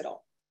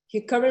Hospital.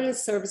 He currently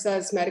serves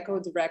as medical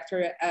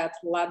director at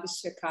Lab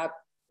Checkup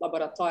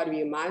Laboratório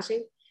e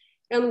Imagem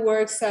and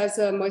works as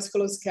a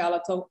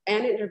musculoskeletal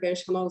and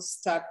interventional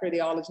staff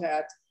radiologist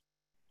at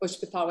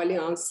Hospital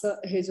Aliança,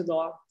 Rede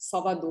D'Or,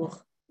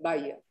 Salvador,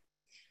 Bahia.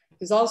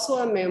 He's also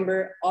a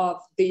member of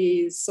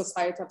the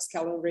Society of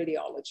Skeletal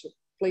Radiology.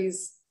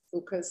 Please,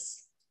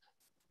 Lucas.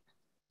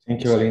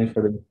 Thank you, Aline,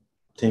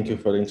 thank you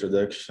for the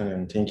introduction,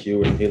 and thank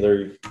you,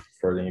 Hillary,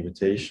 for the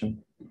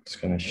invitation. I'm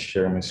just going to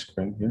share my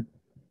screen here.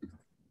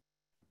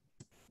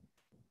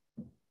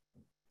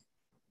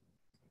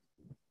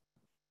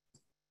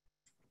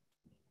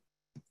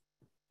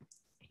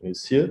 Can you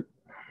see it?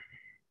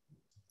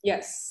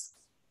 Yes,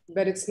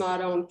 but it's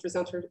not on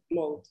presenter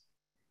mode.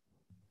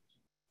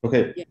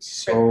 Okay, yes.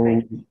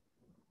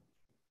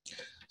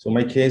 so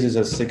my case is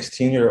a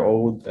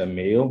 16-year-old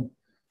male.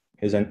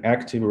 He's an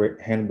active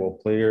handball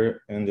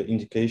player, and the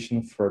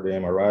indication for the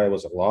MRI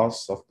was a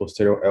loss of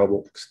posterior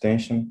elbow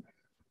extension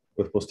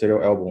with posterior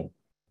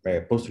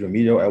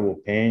medial elbow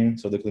pain.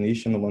 So the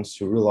clinician wants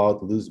to rule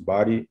out loose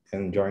body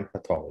and joint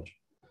pathology.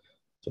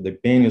 So the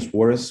pain is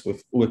worse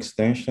with full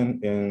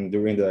extension and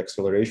during the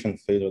acceleration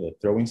phase of the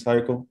throwing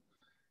cycle.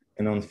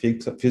 And on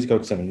physical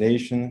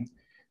examination,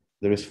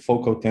 there is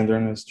focal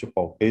tenderness to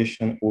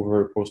palpation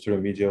over posterior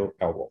medial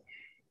elbow.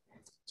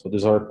 So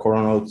these are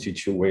coronal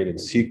T2 weighted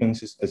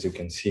sequences. As you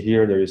can see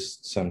here, there is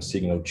some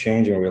signal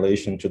change in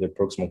relation to the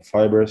proximal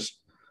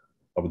fibers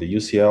of the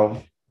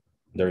UCL.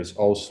 There is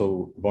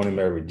also bone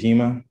marrow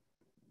edema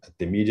at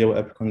the medial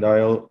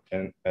epicondyle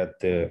and at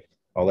the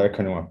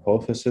olecranon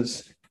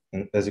apophysis.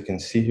 And as you can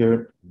see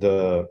here,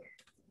 the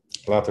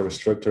lateral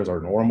structures are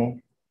normal.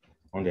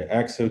 On the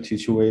axial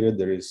T2 weighted,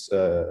 there is,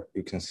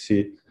 you can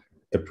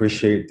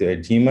appreciate the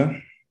edema.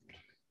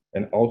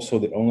 And also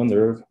the ulnar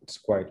nerve, it's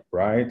quite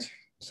bright.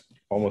 It's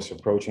almost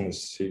approaching the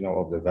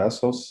signal of the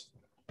vessels.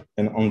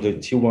 And on the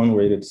T1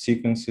 weighted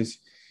sequences,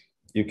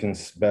 you can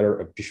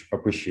better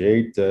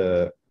appreciate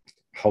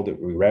how the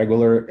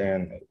irregular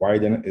and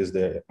widen is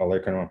the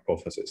olecranon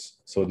apophysis.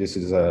 So this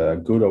is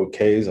a good old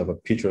case of a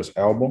pitcher's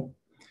elbow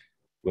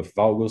with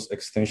valgus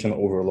extension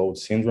overload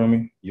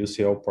syndrome,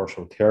 UCL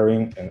partial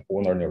tearing, and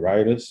ulnar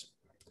neuritis.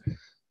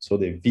 So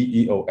the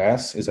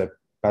VEOS is a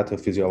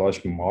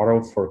pathophysiologic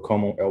model for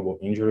common elbow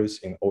injuries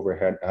in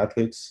overhead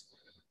athletes.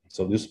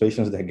 So these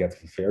patients that get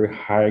very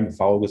high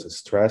valgus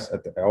stress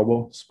at the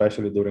elbow,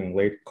 especially during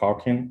late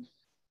cocking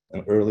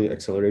and early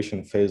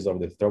acceleration phase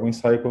of the throwing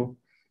cycle,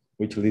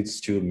 which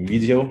leads to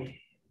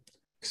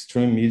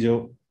extreme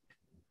medial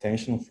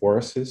tension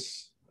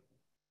forces,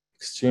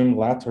 extreme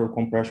lateral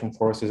compression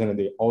forces, and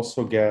they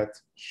also get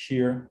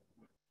shear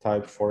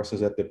type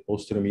forces at the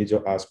posterior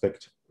medial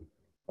aspect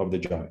of the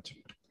joint.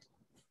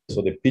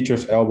 So the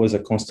pitcher's elbow is a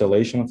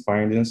constellation of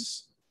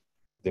findings.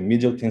 The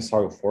medial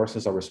tensile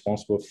forces are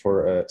responsible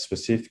for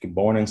specific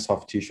bone and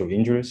soft tissue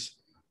injuries.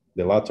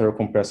 The lateral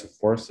compressive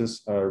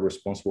forces are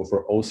responsible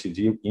for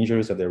OCD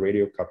injuries at the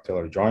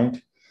radiocapitellar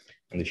joint,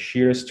 and the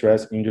shear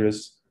stress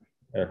injuries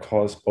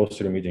cause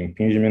posterior medial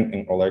impingement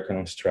and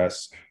olecranon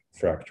stress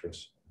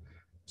fractures.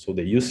 So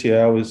the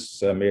UCL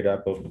is made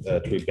up of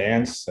 3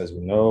 bands. As we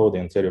know, the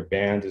anterior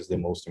band is the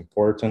most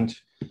important.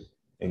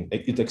 And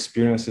it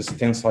experiences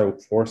tensile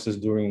forces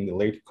during the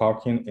late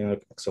cocking and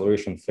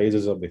acceleration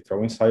phases of the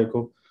throwing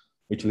cycle,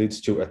 which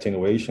leads to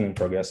attenuation and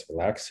progressive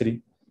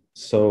laxity.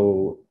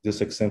 So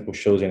this example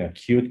shows an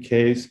acute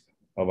case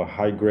of a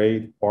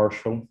high-grade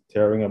partial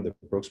tearing of the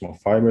proximal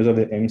fibers of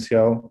the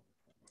MCL.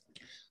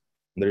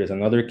 There is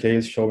another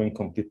case showing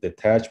complete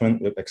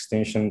detachment with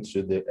extension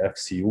to the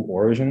FCU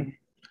origin.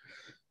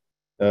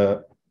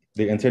 The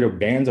anterior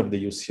band of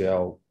the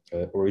UCL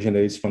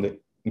originates from the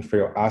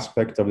inferior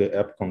aspect of the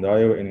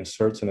epicondyle and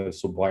inserts in a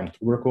sublime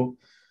tubercle.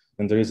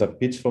 And there is a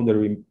pitfall that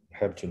we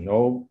have to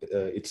know.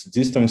 Its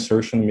distal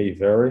insertion may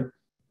vary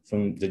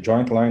from the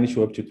joint line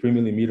to up to 3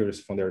 millimeters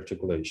from the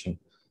articulation.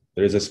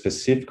 There is a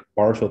specific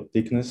partial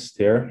thickness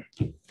there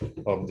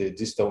of the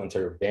distal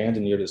anterior band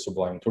near the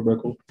sublime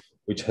tubercle,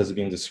 which has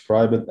been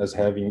described as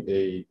having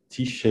a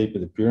T-shaped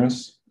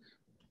appearance,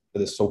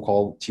 the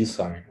so-called T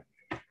sign.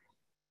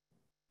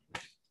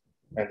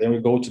 And then we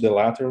go to the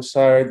lateral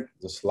side.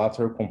 This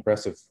lateral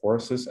compressive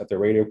forces at the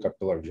radial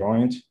capillar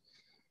joint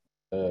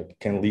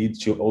can lead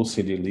to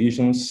OCD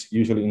lesions,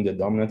 usually in the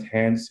dominant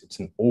hands. It's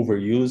an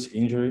overuse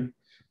injury.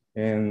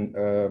 And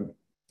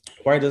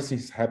why does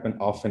this happen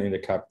often in the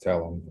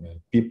capitellum?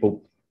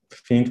 People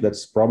think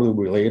that's probably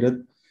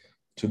related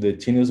to the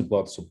tenuous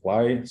blood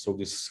supply. So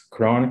these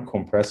chronic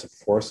compressive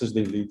forces,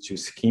 they lead to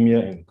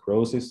ischemia and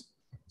necrosis.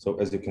 So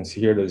as you can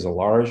see here, there's a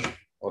large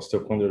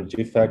osteochondral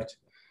defect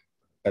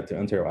at the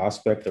anterior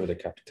aspect of the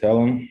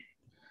capitellum.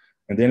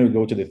 And then we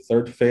go to the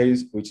third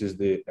phase, which is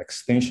the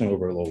extension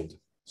overload.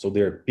 So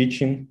they're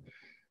pitching,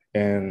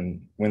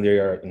 and when they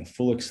are in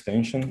full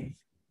extension,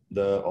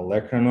 the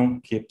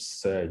olecranon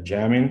keeps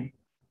jamming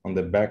on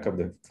the back of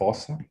the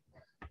fossa,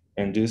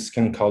 and this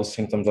can cause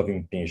symptoms of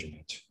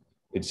impingement.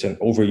 It's an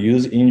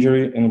overuse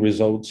injury and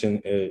results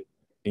in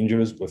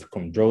injuries with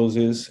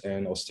chondrosis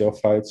and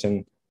osteophytes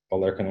and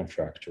olecranon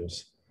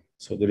fractures.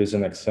 So there is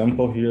an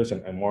example here, it's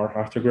an MR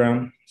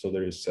arthrogram. So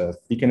there is a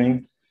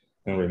thickening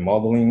and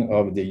remodeling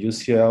of the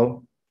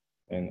UCL,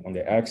 and on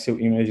the axial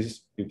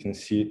images, you can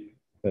see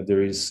that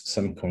there is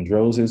some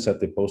chondrosis at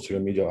the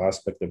posterior medial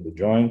aspect of the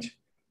joint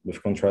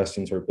with contrast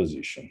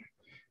interposition.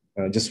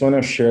 And I just want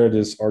to share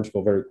this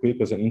article very quick.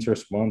 It was an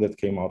interesting one that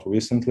came out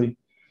recently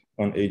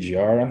on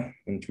AGR,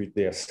 in which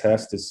they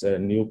assessed this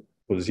new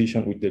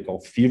position, which they call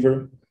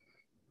fever,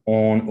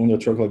 on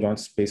unilateral joint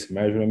space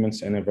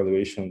measurements and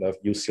evaluation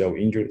of UCL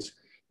injuries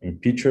in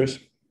pictures.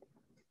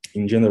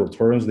 In general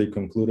terms, they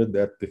concluded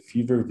that the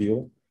fever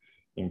view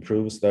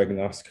improves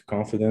diagnostic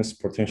confidence,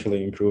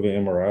 potentially improving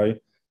MRI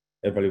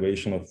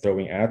evaluation of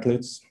throwing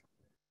athletes.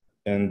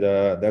 And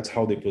that's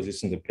how they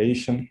position the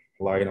patient,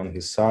 lying on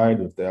his side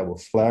with the elbow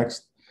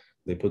flexed.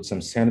 They put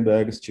some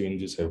sandbags to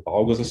induce a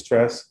valgus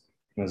stress.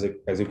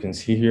 As you can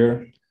see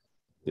here,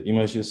 the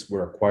images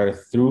were acquired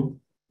through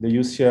the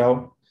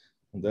UCL.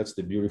 And that's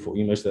the beautiful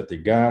image that they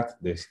got.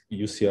 The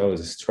UCL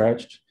is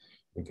stretched.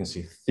 You can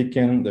see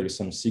thickened. There is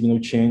some signal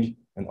change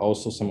and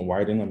also some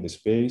widening of the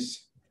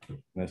space.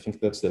 And I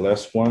think that's the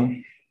last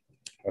one.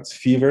 That's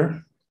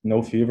fever,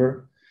 no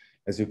fever.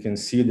 As you can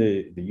see,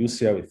 the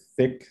UCL is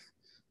thick.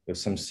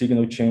 There's some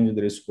signal change.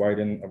 There is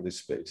widening of the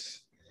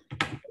space.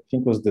 I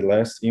think was the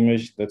last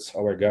image. That's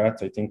all I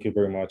got. I thank you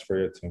very much for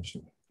your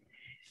attention.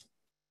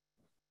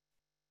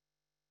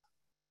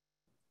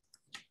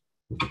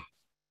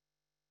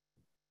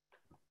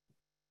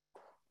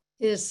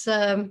 Is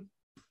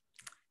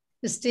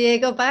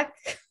Diego back?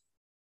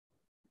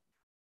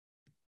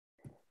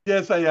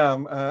 Yes, I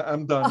am.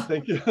 I'm done.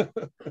 Thank you.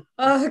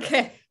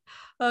 Okay.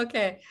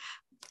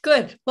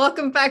 Good.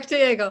 Welcome back,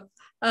 Diego.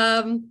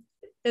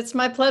 It's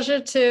my pleasure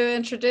to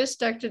introduce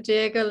Dr.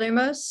 Diego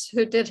Lemos,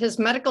 who did his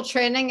medical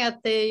training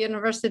at the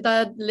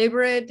Universidad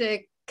Libre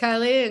de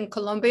Cali in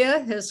Colombia,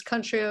 his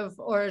country of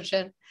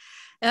origin.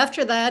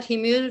 After that, he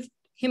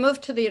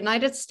moved to the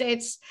United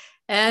States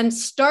and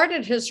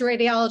started his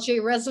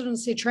radiology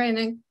residency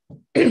training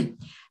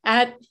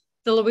at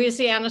the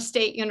Louisiana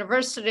State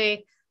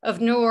University of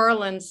New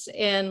Orleans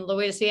in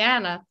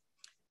Louisiana.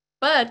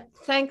 But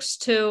thanks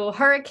to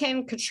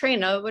Hurricane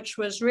Katrina, which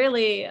was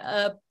really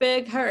a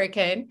big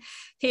hurricane,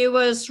 he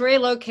was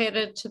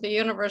relocated to the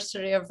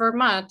University of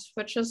Vermont,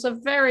 which is a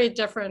very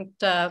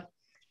different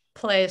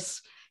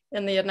place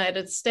in the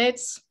United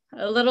States,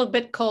 a little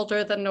bit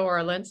colder than New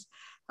Orleans.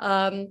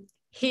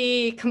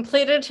 He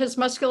completed his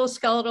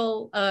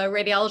musculoskeletal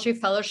radiology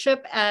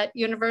fellowship at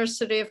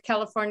University of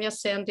California,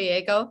 San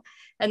Diego,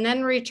 and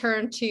then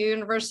returned to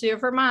University of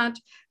Vermont,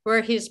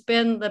 where he's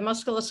been the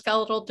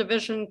musculoskeletal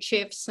division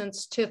chief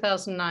since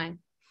 2009.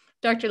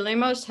 Dr.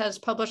 Lemos has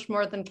published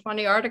more than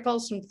 20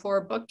 articles and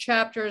 4 book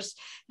chapters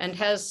and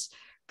has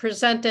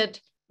presented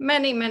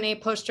many, many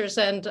posters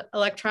and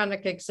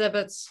electronic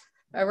exhibits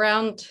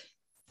around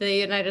the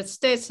United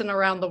States and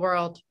around the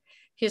world.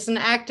 He's an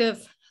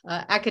active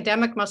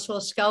academic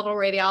musculoskeletal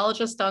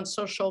radiologist on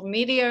social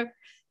media.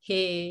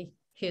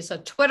 He's a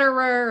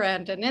Twitterer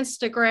and an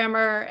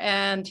Instagrammer,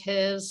 and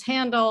his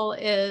handle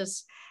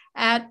is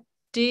at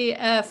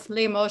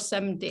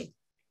DFLemosMD.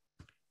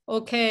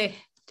 Okay,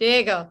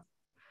 Diego,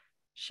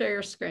 share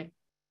your screen.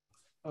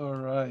 All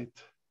right.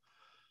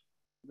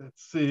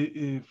 Let's see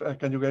if,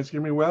 can you guys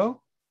hear me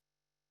well?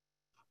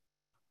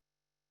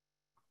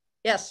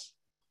 Yes.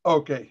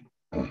 Okay.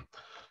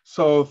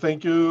 So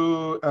thank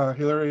you,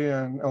 Hillary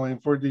and Elaine,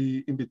 for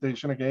the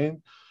invitation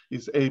again.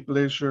 It's a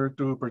pleasure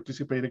to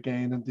participate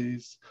again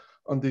in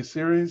on this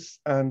series.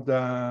 And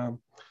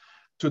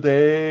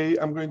today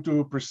I'm going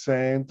to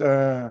present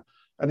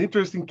an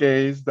interesting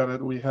case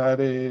that we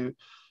had a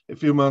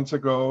few months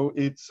ago.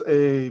 It's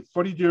a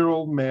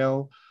 40-year-old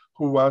male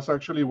who was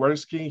actually water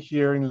skiing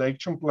here in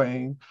Lake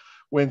Champlain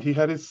when he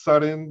had a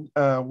sudden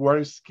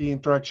water ski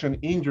traction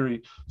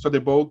injury. So the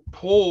boat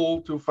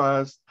pulled too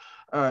fast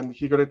and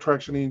he got a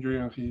traction injury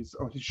on his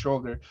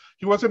shoulder.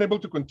 He wasn't able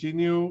to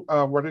continue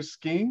water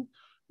skiing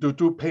due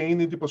to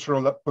pain in the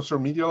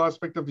posteromedial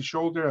aspect of the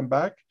shoulder and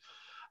back.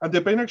 And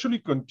the pain actually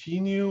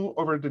continued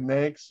over the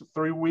next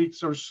 3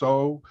 weeks or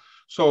so.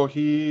 So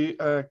he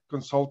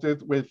consulted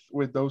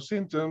with those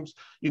symptoms.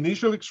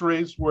 Initial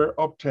X-rays were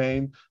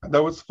obtained, and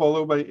that was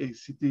followed by a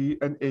CT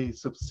and a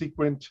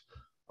subsequent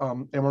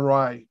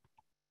MRI.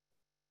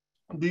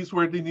 These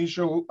were the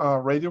initial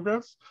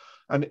radiographs,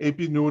 an AP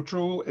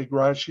neutral, a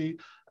Grashi,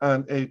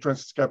 and a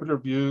transscapular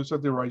views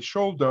of the right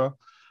shoulder.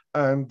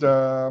 And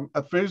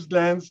at first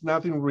glance,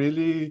 nothing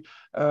really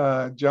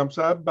jumps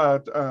up,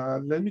 but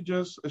let me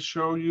just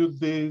show you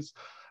this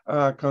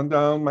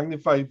countdown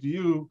magnified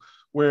view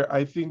where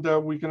I think that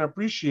we can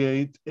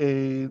appreciate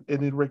an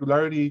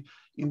irregularity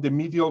in the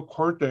medial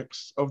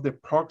cortex of the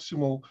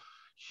proximal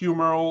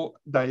humeral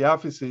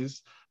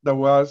diaphysis that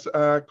was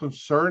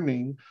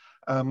concerning.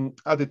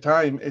 At the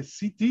time, a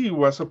CT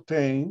was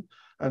obtained,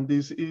 and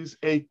this is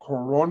a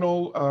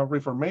coronal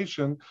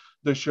reformation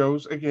that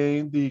shows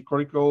again the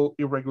cortical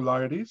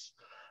irregularities.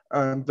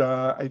 And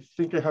I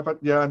think I have,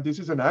 yeah, and this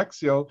is an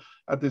axial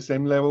at the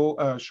same level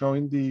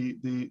showing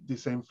the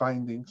same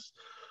findings.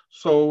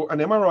 So an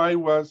MRI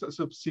was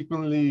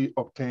subsequently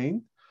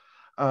obtained.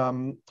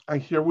 And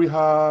here we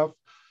have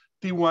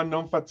T1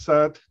 non-fat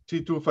SAT,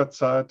 T2 fat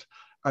SAT,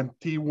 and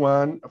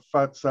T1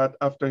 fat SAT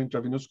after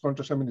intravenous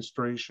contrast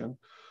administration.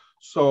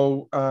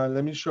 So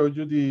let me show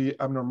you the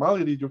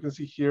abnormality. You can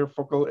see here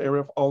focal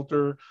area of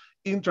alter,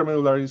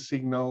 intramedullary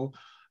signal.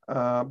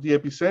 The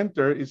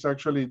epicenter is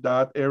actually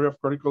that area of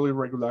cortical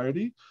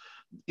irregularity.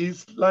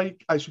 It's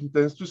like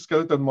isointense to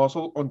skeletal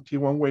muscle on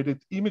T1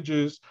 weighted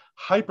images,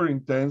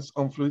 hyperintense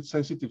on fluid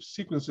sensitive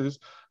sequences,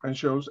 and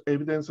shows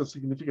evidence of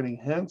significant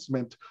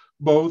enhancement,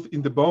 both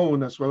in the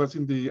bone as well as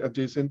in the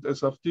adjacent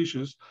soft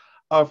tissues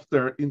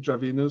after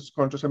intravenous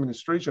contrast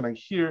administration. And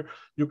here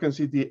you can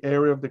see the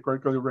area of the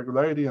cortical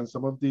irregularity and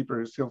some of the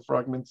peristitial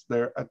fragments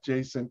there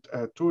adjacent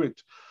to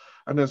it.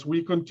 And as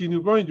we continue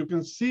going, you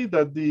can see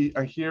that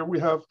and here we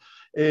have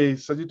a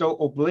sagittal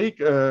oblique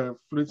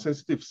fluid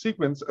sensitive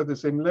sequence at the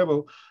same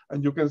level.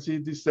 And you can see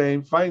the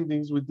same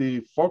findings with the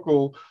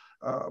focal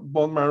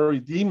bone marrow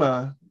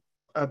edema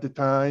at the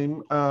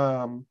time,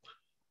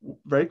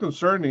 very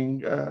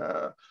concerning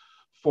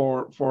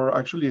for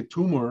actually a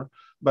tumor,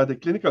 but the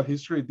clinical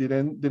history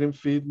didn't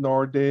fit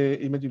nor the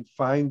imaging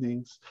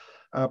findings,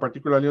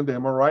 particularly on the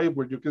MRI,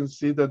 where you can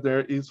see that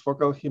there is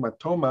focal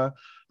hematoma,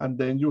 and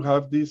then you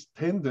have these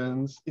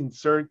tendons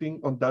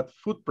inserting on that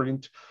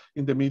footprint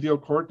in the medial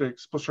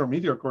cortex, posterior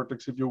medial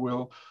cortex, if you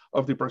will,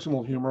 of the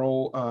proximal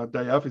humeral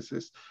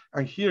diaphysis.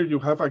 And here you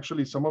have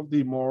actually some of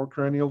the more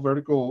cranial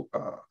vertical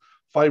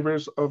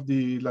fibers of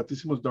the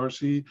latissimus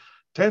dorsi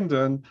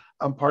tendon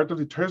and part of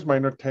the teres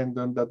minor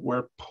tendon that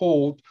were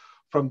pulled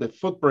from the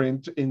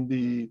footprint in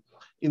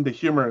the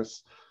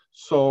humerus.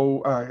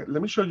 So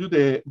let me show you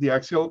the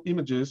axial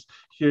images.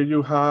 Here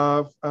you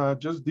have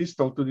just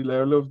distal to the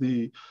level of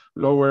the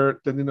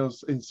lower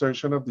tendinous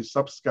insertion of the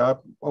subscap,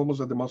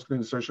 almost at the muscular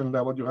insertion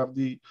level. You have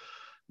the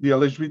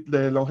LHB,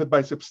 the long head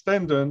biceps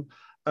tendon.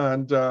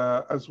 And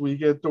as we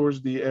get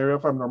towards the area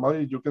of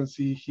abnormality, you can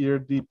see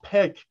here the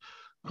pec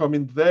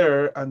coming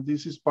there, and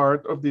this is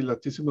part of the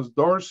latissimus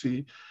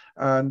dorsi.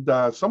 And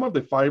some of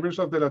the fibers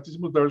of the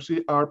latissimus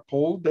dorsi are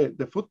pulled.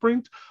 The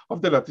footprint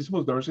of the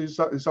latissimus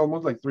dorsi is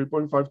almost like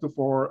 3.5 to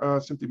 4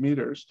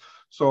 centimeters.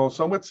 So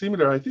somewhat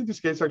similar. I think this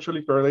case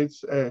actually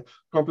correlates,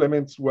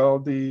 complements well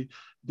the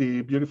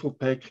beautiful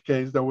pec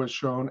case that was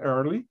shown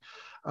early.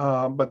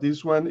 But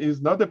this one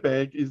is not the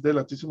pec, is the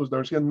latissimus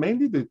dorsi, and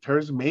mainly the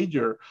teres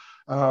major.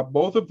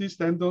 Both of these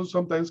tendons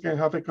sometimes can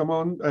have a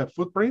common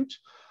footprint,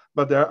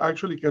 but there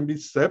actually can be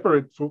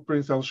separate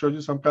footprints. I'll show you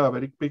some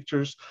cadaveric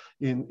pictures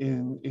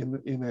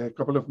in a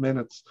couple of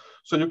minutes.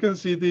 So you can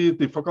see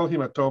the focal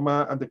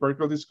hematoma and the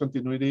cortical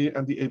discontinuity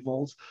and the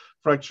avulsed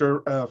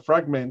fracture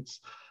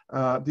fragments.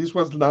 This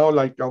was now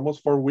like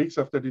almost 4 weeks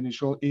after the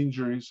initial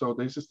injury. So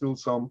there's still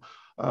some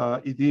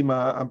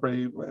edema and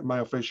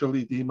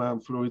myofascial edema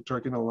and fluid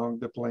tracking along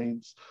the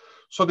planes.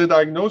 So the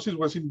diagnosis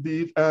was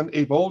indeed an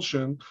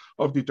avulsion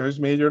of the teres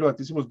major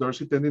latissimus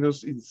dorsi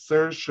tendinous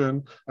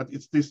insertion at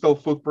its distal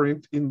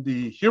footprint in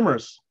the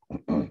humerus.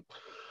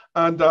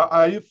 And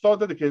I thought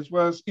that the case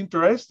was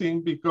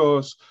interesting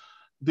because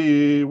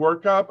the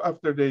workup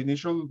after the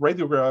initial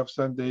radiographs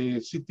and the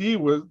CT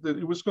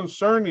was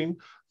concerning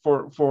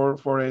for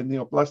a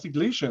neoplastic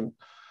lesion.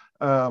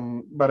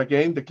 But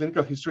again, the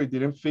clinical history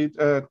didn't fit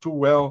too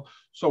well.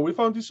 So we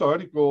found this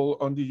article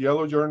on the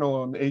Yellow Journal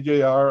on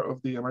AJR of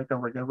the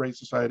American Regenerate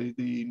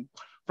Society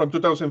from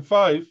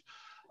 2005.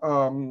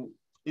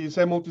 It's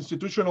a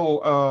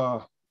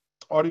multi-institutional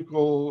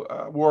article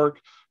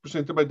work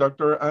presented by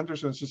Dr.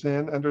 Anderson,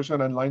 Suzanne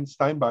Anderson, and Lynn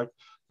Steinbach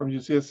from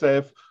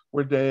UCSF,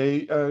 where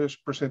they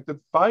presented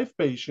 5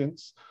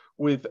 patients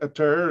with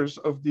tears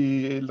of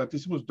the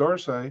latissimus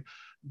dorsi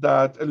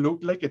that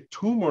looked like a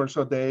tumor.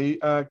 So they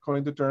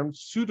coined the term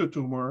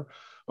pseudotumor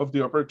of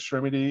the upper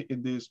extremity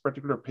in these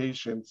particular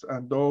patients.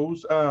 And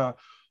those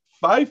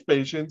 5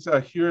 patients,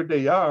 here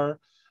they are.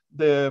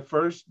 The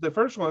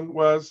first one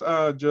was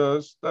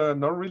just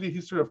not really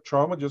history of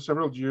trauma, just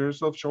several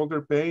years of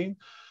shoulder pain.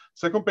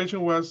 Second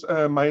patient was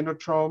minor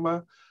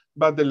trauma.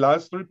 But the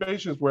last three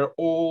patients were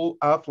all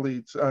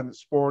athletes and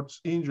sports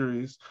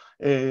injuries: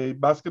 a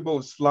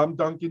basketball slam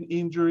dunking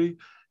injury,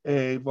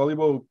 a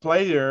volleyball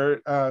player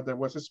that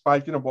was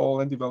spiking a ball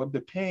and developed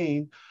the pain,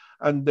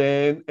 and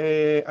then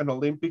an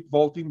Olympic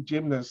vaulting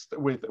gymnast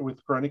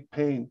with chronic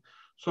pain.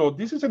 So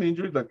this is an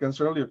injury that can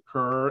certainly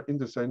occur in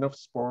the setting of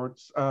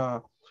sports.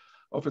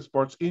 Of a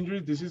sports injury.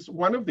 This is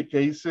one of the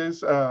cases,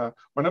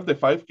 one of the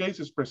 5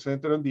 cases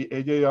presented on the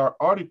AJR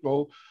article,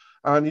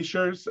 and it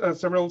shares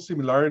several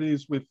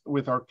similarities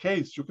with our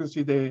case. You can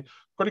see the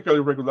cortical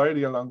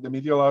irregularity along the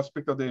medial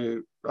aspect of the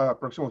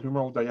proximal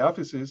humeral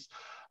diaphysis.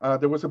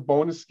 There was a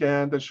bone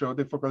scan that showed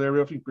the focal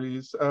area of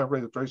increased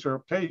radiotracer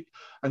uptake,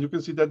 and you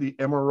can see that the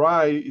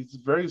MRI is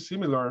very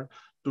similar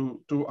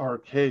to our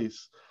case.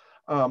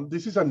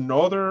 This is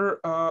another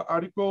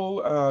article,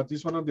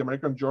 this one on the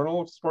American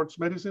Journal of Sports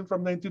Medicine from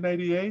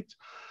 1998,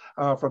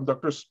 from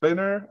Dr.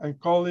 Spinner and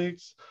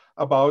colleagues,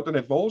 about an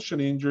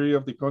avulsion injury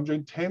of the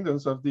conjoint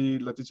tendons of the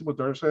latissimus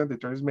dorsi and the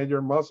teres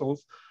major muscles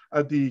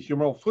at the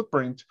humeral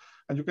footprint.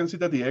 And you can see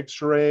that the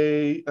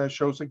X-ray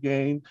shows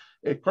again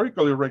a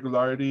cortical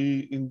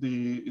irregularity in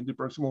the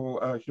proximal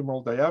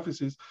humeral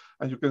diaphysis.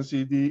 And you can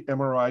see the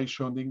MRI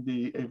showing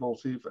the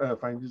avulsive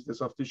findings, the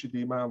soft tissue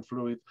edema and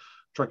fluid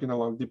tracking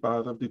along the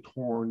path of the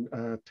torn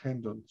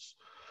tendons.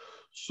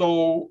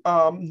 So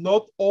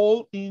not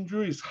all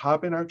injuries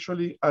happen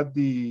actually at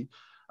the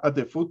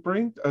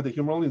footprint, at the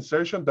humeral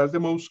insertion. That's the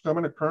most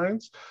common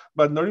occurrence,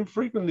 but not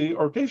infrequently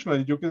or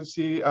occasionally you can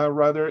see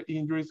rather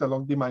injuries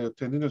along the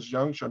myotendinous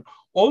junction.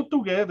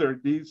 Altogether,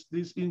 these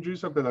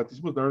injuries of the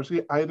latissimus dorsi,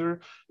 either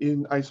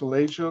in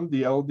isolation,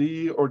 the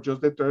LD, or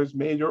just the teres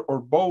major, or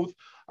both,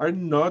 are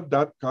not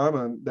that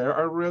common. They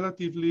are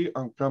relatively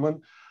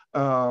uncommon,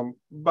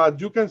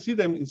 but you can see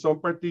them in some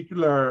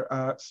particular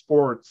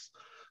sports.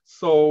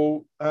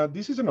 So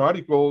this is an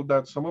article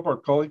that some of our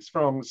colleagues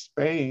from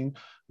Spain,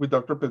 with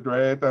Dr.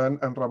 Pedret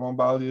and Ramon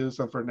Valius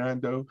and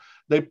Fernando,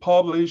 they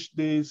published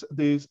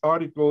this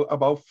article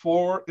about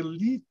 4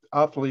 elite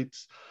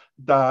athletes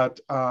that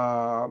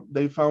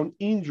they found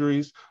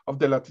injuries of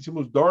the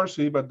latissimus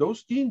dorsi, but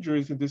those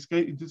injuries in this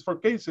case, in these 4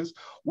 cases,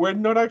 were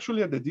not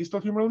actually at the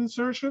distal humeral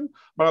insertion,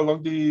 but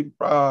along the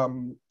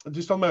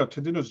distal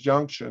myotendinous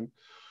junction.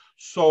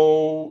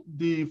 So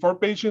the 4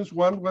 patients,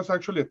 one was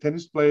actually a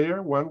tennis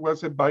player, one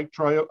was a bike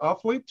trial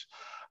athlete,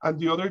 and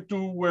the other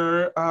 2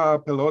 were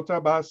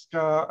pelota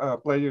vasca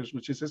players,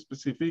 which is a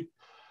specific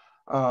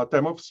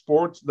type of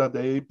sports that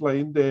they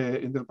play in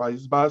the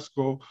País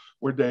Vasco,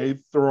 where they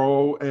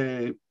throw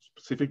a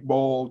specific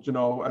ball, you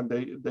know, and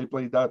they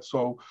play that.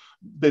 So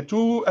the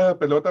 2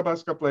 pelota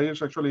vasca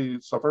players actually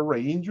suffered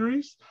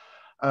re-injuries.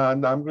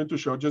 And I'm going to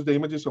show just the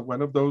images of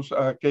one of those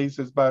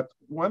cases. But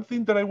one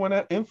thing that I want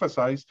to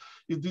emphasize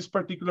is this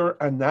particular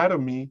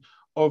anatomy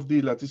of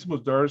the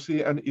latissimus dorsi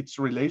and its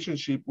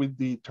relationship with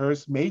the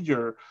teres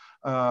major.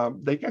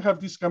 They can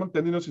have this common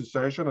tendinous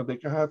insertion, or they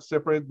can have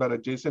separate but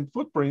adjacent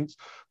footprints.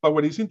 But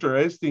what is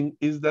interesting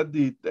is that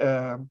the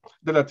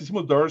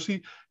latissimus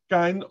dorsi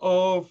kind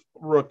of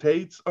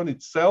rotates on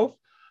itself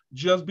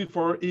just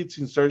before its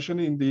insertion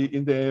in the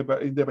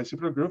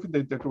bicipital groove, in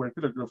the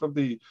intertubercular groove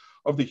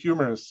of the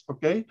humerus.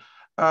 Okay,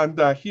 and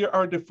here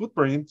are the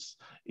footprints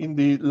in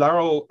the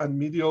lateral and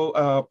medial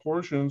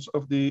portions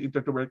of the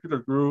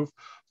intertubercular groove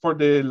for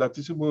the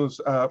latissimus,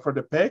 for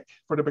the pec,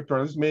 for the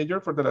pectoralis major,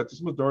 for the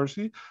latissimus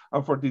dorsi,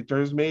 and for the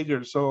teres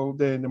major. So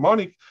the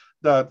mnemonic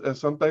that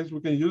sometimes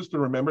we can use to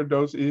remember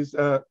those is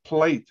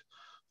plate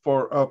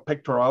for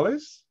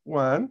pectoralis,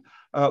 1,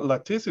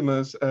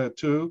 latissimus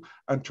 2,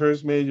 and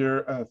teres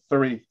major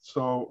 3.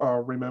 So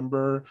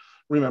remember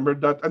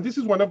that. And this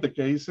is one of the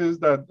cases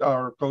that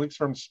our colleagues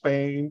from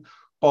Spain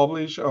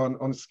published on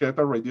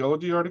Sketa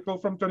Radiology article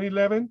from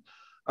 2011.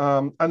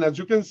 And as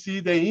you can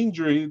see, the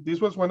injury, this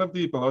was one of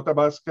the pelota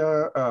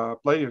vasca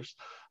players.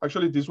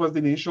 Actually, this was the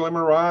initial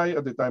MRI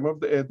at the time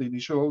of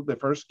the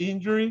first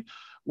injury,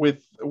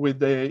 with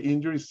the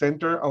injury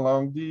center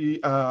along the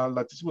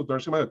latissimus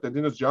dorsi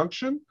myotendinous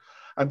junction.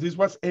 And this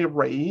was a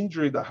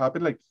re-injury that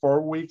happened like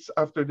 4 weeks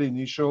after the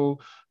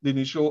initial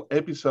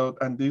episode.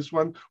 And this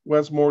one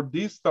was more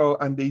distal,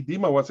 and the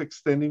edema was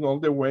extending all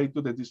the way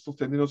to the distal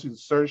tendinous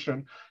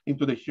insertion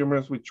into the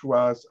humerus, which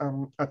was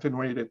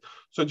attenuated.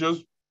 So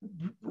just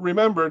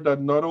remember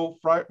that not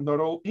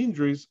all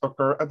injuries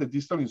occur at the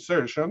distal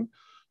insertion.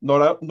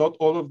 Not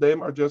all of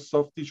them are just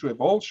soft tissue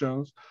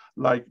avulsions,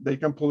 like they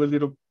can pull a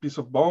little piece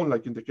of bone,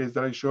 like in the case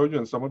that I showed you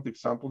and some of the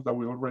examples that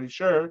we already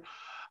shared.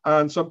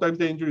 And sometimes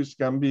the injuries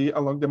can be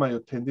along the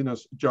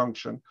myotendinous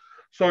junction.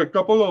 So a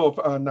couple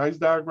of nice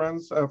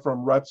diagrams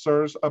from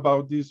Ratzers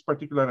about this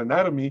particular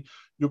anatomy.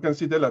 You can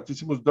see the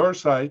latissimus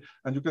dorsi,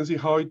 and you can see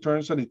how it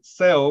turns on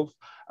itself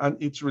and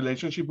its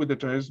relationship with the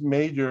teres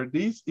major.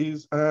 This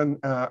is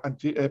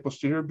a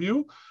posterior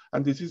view,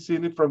 and this is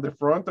seen it from the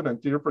front and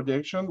anterior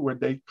projection, where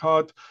they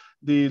cut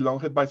the long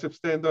head biceps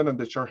tendon and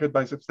the short head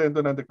biceps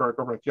tendon and the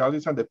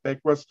coracobrachialis, and the pec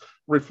was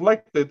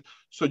reflected.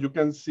 So you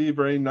can see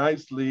very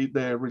nicely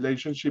the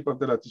relationship of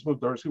the latissimus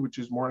dorsi, which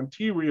is more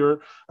anterior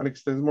and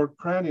extends more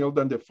cranial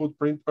than the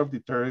footprint of the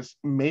teres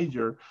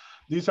major.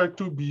 These are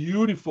two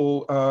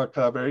beautiful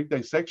cadaveric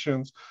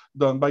dissections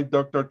done by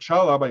Dr.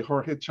 Chala, by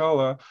Jorge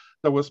Chala,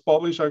 that was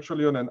published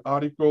actually on an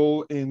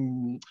article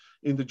in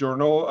the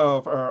Journal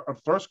of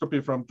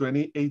Arthroscopy from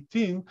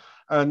 2018.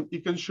 And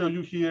it can show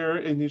you here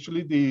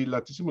initially the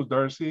latissimus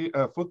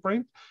dorsi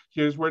footprint.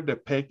 Here's where the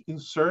peg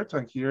inserts,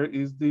 and here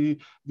is the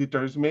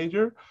teres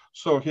major.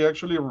 So he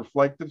actually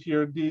reflected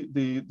here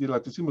the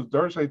latissimus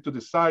dorsi to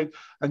the side,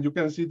 and you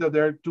can see that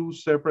there are two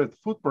separate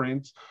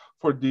footprints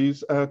for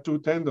these two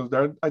tendons.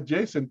 They're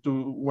adjacent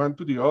to one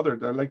to the other.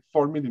 They're like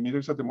 4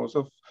 millimeters at the most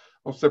of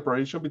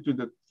separation between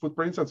the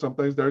footprints, and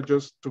sometimes they're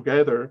just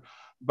together,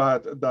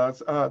 but that's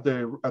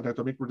the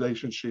anatomic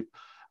relationship.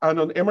 And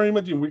on MR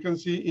imaging, we can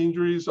see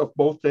injuries of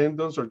both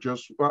tendons or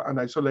just an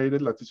isolated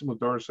latissimus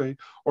dorsi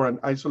or an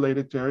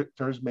isolated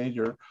teres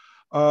major.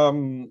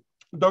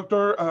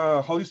 Dr.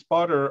 Holly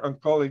Spotter and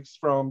colleagues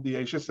from the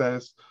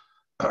HSS,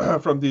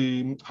 from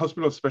the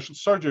Hospital of Special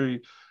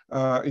Surgery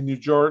in New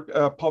York,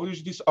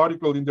 published this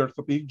article in the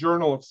Orthopedic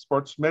Journal of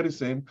Sports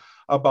Medicine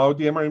about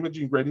the MR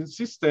imaging grading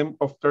system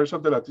of tears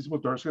of the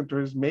latissimus dorsi and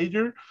teres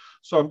major.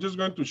 So I'm just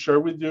going to share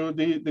with you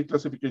the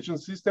classification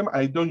system.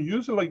 I don't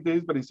use it like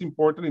this, but it's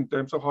important in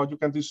terms of how you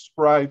can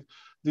describe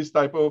this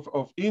type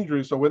of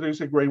injury. So whether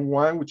it's a grade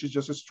 1, which is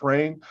just a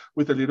strain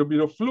with a little bit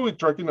of fluid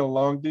tracking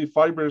along the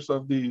fibers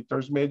of the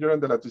teres major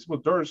and the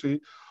latissimus dorsi,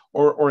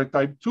 or a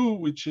type 2,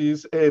 which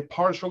is a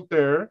partial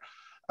tear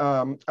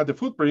at the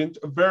footprint,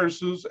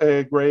 versus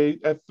a grade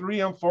 3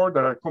 and 4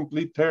 that are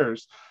complete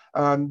tears.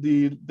 And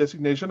the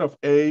designation of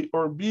A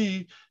or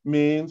B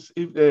means,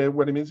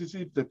 what it means is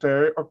if the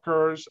tear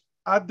occurs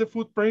at the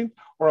footprint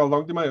or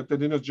along the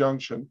myotendinous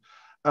junction.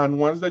 And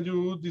once that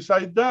you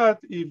decide that,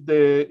 if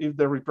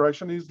the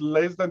retraction is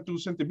less than 2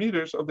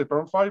 centimeters of the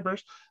torn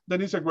fibers,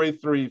 then it's a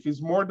grade 3. If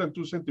it's more than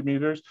 2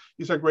 centimeters,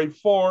 it's a grade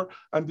 4.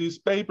 And this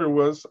paper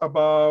was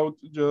about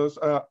just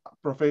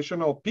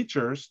professional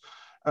pitchers.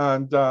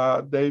 And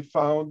they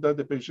found that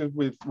the patient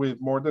with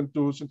more than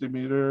 2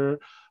 centimeters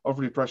of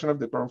retraction of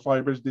the torn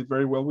fibers did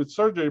very well with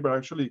surgery, but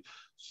actually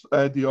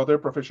the other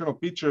professional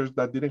pitchers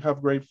that didn't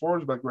have grade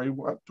 4s, but grade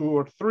 1, 2,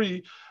 or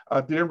 3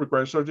 didn't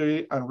require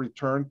surgery and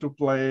returned to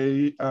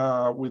play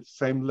with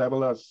same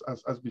level as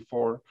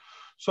before.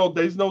 So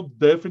there's no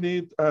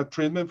definite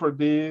treatment for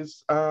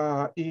these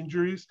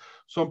injuries.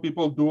 Some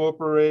people do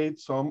operate,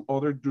 some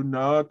others do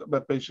not,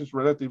 but patients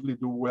relatively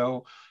do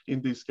well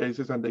in these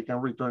cases and they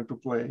can return to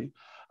play.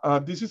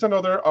 This is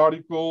another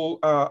article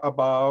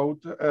about,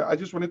 I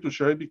just wanted to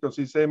share it because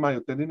it's a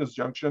myotendinous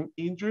junction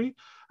injury,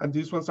 and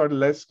these ones are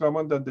less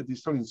common than the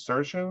distal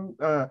insertion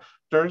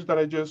tears that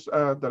I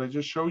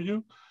just showed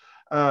you.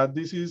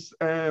 This is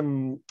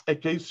a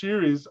case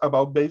series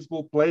about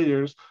baseball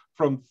players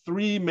from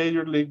 3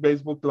 Major League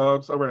Baseball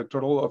clubs over a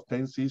total of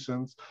 10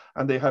 seasons.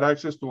 And they had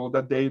access to all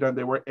that data, and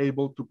they were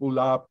able to pull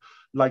up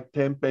like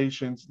 10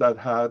 patients that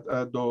had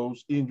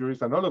those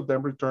injuries, and all of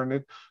them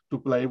returned to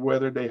play,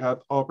 whether they had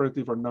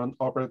operative or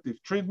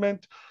non-operative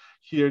treatment.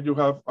 Here you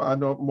have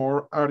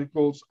more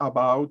articles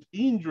about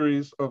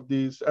injuries of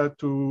these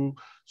two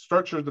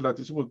structures, the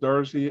latissimus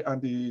dorsi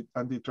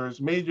and the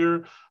teres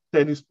major.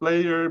 Tennis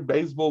player,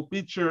 baseball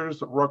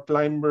pitchers, rock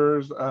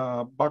climbers,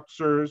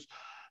 boxers,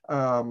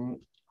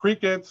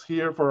 crickets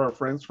here for our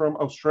friends from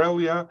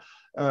Australia.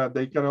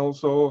 They can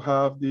also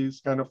have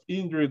this kind of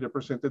injury. They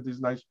presented this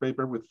nice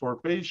paper with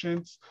 4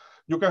 patients.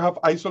 You can have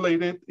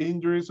isolated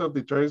injuries of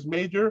the teres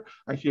major,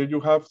 and here you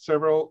have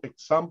several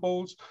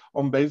examples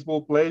on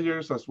baseball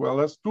players, as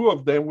well as 2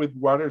 of them with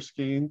water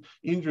skiing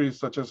injuries,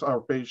 such as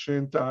our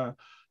patient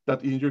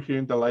that injured here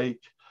in the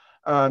lake.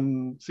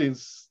 And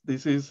since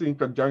this is in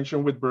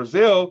conjunction with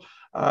Brazil,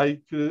 I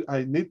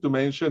need to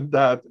mention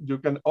that you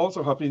can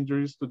also have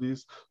injuries to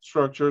these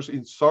structures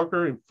in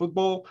soccer, in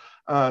football.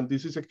 And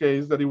this is a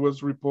case that it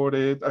was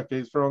reported, a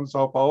case from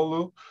Sao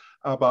Paulo,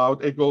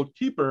 about a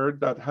goalkeeper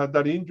that had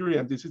that injury.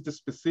 And this is the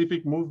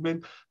specific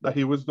movement that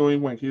he was doing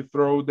when he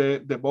threw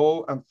the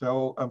ball and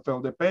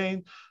felt the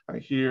pain.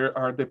 And here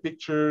are the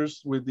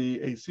pictures with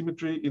the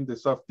asymmetry in the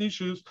soft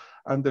tissues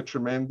and the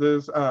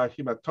tremendous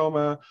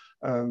hematoma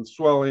and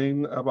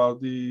swelling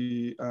about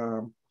the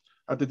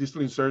at the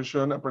distal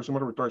insertion and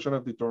proximal retraction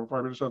of the torn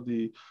fibers of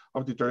the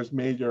teres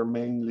major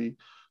mainly.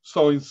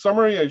 So in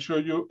summary, I show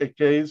you a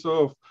case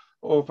of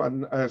a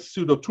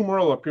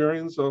pseudotumoral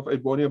appearance of a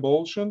bony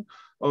avulsion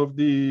of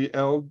the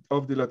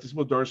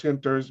latissimus dorsi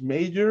and teres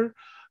major.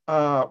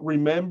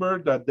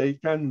 Remember that they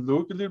can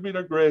look a little bit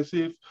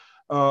aggressive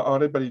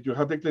on it, but if you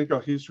have the clinical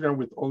history and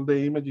with all the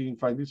imaging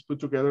findings put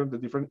together in the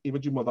different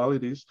imaging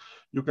modalities,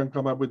 you can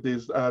come up with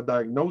this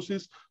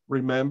diagnosis.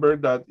 Remember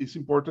that it's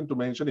important to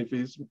mention if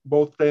it's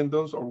both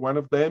tendons or one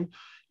of them,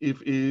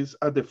 if it's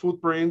at the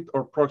footprint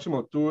or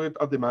proximal to it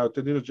at the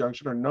myotendinous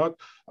junction or not,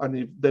 and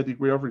if the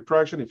degree of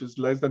retraction, if it's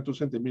less than 2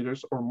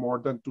 centimeters or more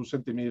than 2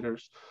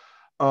 centimeters.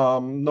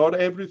 Not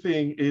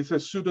everything is a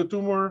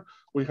pseudotumor.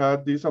 We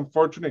had this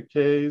unfortunate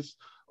case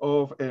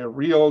of a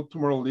real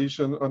tumoral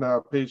lesion on a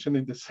patient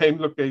in the same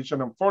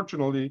location.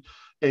 Unfortunately,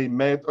 a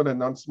MET on a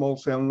non-small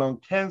cell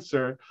lung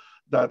cancer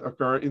that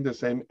occur in the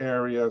same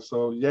area.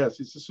 So yes,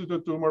 it's a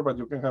pseudotumor, but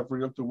you can have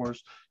real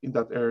tumors in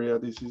that area.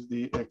 This is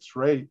the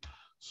X-ray.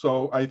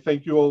 So I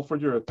thank you all for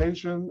your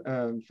attention,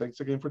 and thanks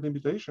again for the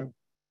invitation.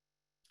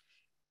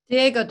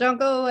 Diego, don't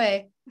go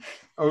away.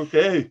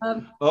 Okay,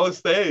 I'll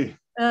stay.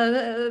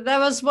 That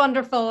was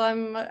wonderful.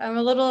 I'm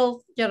a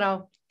little,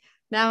 now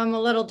I'm a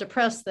little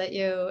depressed that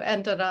you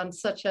ended on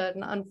such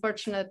an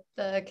unfortunate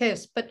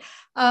case. But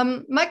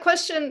my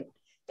question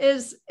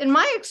is, in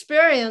my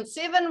experience,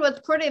 even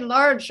with pretty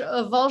large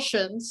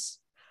avulsions,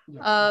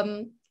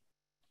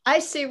 I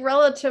see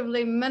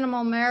relatively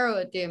minimal marrow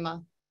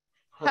edema.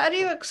 How do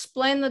you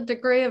explain the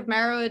degree of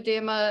marrow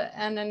edema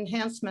and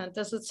enhancement?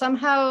 Is it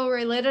somehow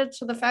related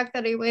to the fact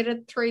that he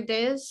waited 3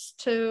 days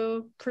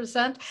to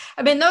present?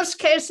 I mean, those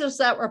cases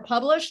that were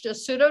published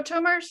as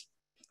pseudotumors,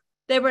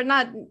 they were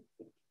not,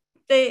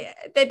 they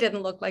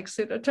didn't look like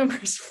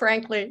pseudotumors,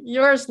 frankly.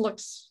 Yours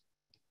looks,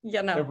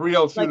 a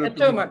real like a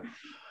tumor.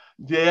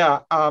 Yeah,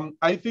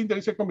 I think there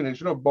is a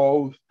combination of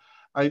both.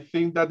 I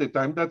think that the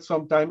time that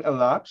some time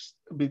elapsed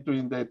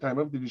between the time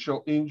of the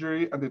initial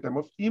injury and the time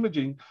of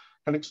imaging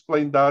can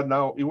explain that.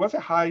 Now, it was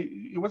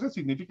a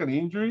significant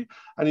injury,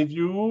 and if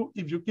you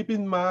keep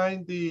in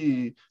mind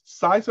the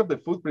size of the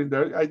footprint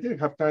there, I didn't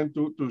have time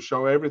to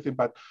show everything,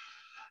 but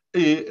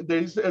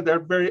there are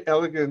very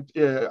elegant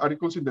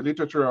articles in the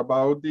literature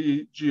about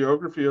the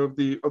geography of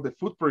the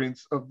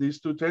footprints of these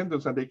two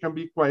tendons, and they can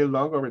be quite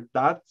long over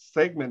that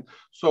segment.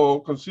 So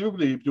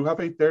conceivably, if you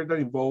have a tear that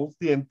involves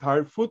the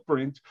entire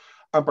footprint,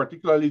 and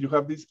particularly you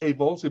have this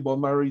avulsive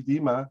bone marrow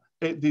edema,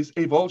 this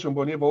avulsion,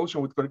 bone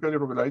avulsion with cortical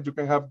irregularities, you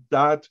can have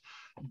that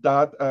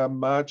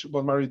much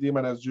bone marrow edema.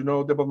 And as you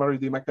know, the bone marrow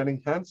edema can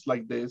enhance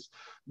like this.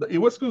 It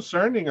was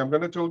concerning. I'm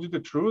going to tell you the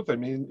truth. I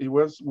mean, we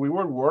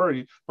were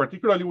worried,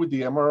 particularly with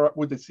the MRI,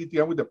 with the CT,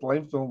 and with the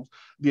plain films.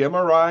 The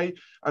MRI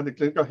and the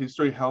clinical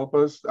history help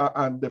us,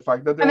 and the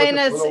fact that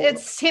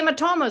it's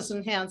hematomas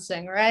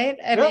enhancing, right?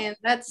 I mean,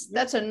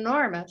 that's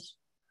enormous.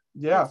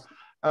 Yeah,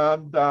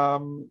 and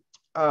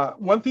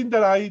one thing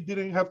that I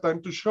didn't have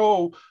time to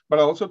show, but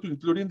also to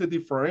include in the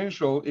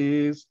differential,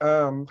 is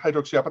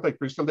hydroxyapatite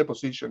crystal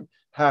deposition.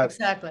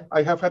 Exactly.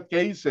 I have had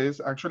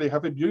cases, actually I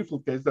have a beautiful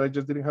case that I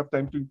just didn't have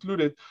time to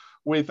include it,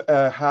 with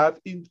at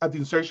the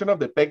insertion of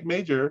the pec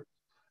major,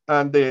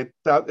 and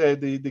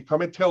the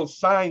comet tail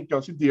sign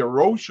causing the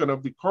erosion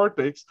of the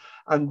cortex,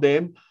 and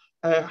then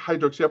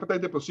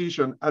hydroxyapatite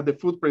deposition at the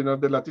footprint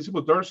of the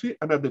latissimus dorsi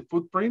and at the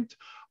footprint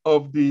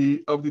of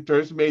the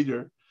teres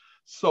major.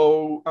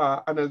 So,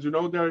 and as you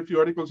know, there are a few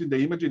articles in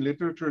the imaging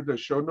literature that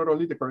show not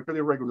only the cortical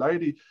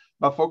irregularity,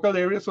 but focal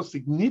areas of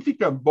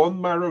significant bone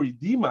marrow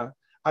edema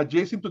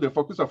adjacent to the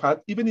focus of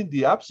heart, even in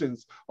the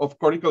absence of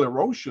cortical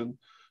erosion.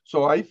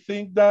 So I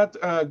think that,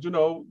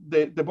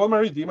 the bone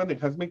marrow edema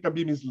enhancement can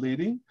be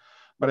misleading,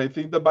 but I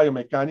think that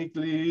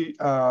biomechanically,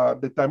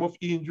 the time of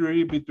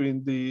injury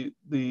between the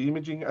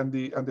imaging and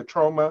the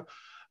trauma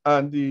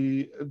and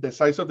the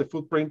size of the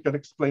footprint can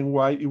explain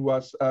why it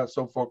was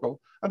so focal.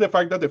 And the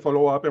fact that the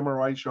follow-up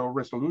MRI show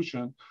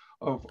resolution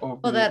of well,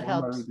 that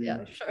helps.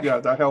 Yeah, sure. Yeah,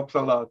 that helps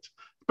a lot.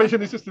 The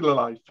patient is still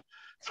alive.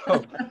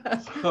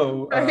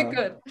 So very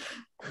good.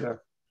 Yeah.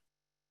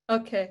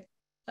 Okay.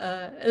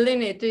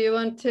 Eleni, do you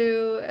want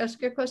to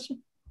ask your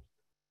question?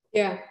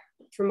 Yeah,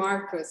 for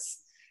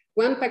Marcus.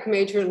 When pec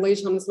major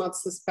lesion is not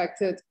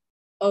suspected,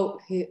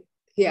 he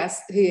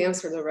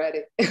answered already.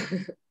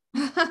 It's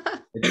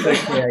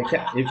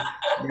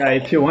okay.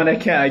 If you want,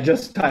 I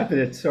just typed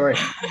it. Sorry.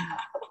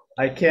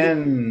 I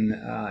can,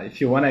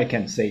 if you want, I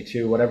can say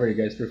too, whatever you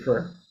guys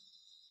prefer.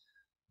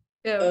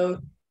 Yeah.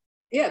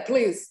 Yeah,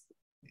 please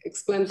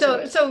explain.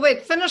 So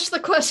wait, finish the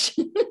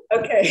question.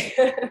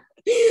 Okay.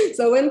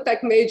 So when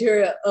pec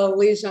major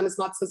lesion is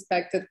not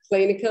suspected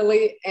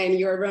clinically, and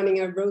you're running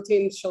a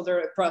routine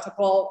shoulder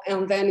protocol,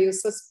 and then you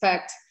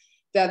suspect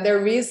that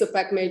there is a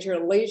pec major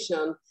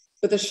lesion,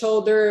 but the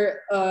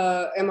shoulder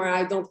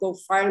MRI don't go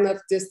far enough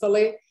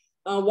distally,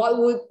 what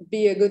would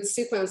be a good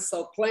sequence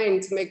of playing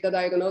to make the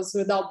diagnosis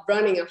without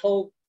running a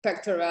whole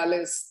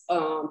pectoralis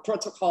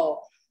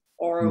protocol?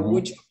 Or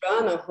would you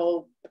run a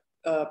whole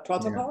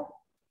protocol?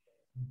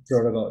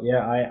 Protocol,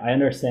 yeah, I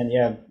understand,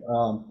 yeah.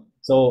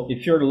 So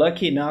if you're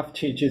lucky enough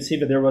to see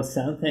that there was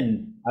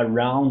something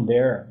around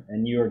there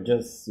and you're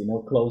just,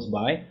 close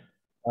by,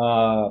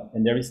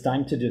 and there is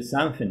time to do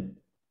something,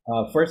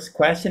 first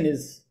question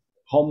is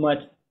how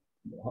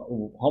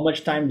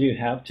much time do you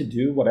have to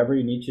do whatever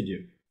you need to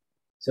do?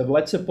 So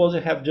let's suppose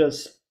you have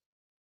just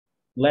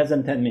less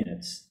than 10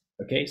 minutes,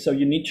 okay? So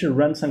you need to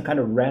run some kind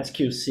of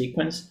rescue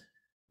sequence,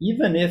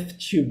 even if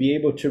to be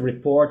able to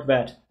report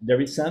that there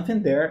is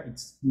something there,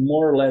 it's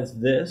more or less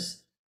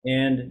this,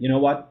 and you know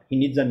what, he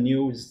needs a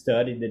new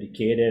study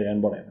dedicated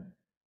and whatever.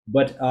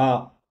 But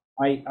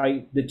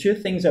the two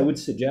things I would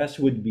suggest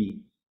would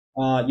be,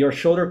 your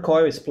shoulder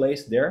coil is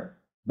placed there,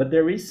 but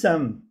there is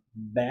some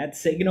bad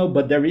signal,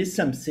 but there is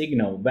some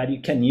signal that you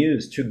can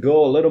use to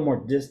go a little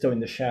more distal in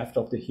the shaft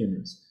of the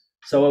humerus.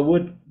 So I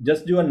would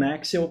just do an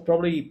axial,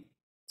 probably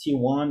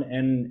T1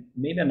 and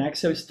maybe an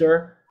axial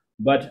stir,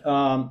 but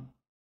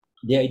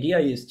the idea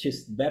is to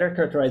better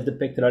characterize the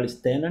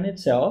pectoralis tendon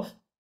itself,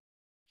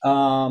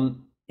 and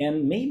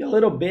maybe a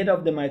little bit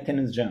of the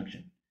myotendinous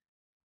junction.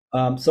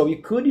 So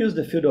you could use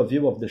the field of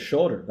view of the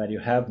shoulder that you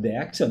have the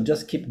axial,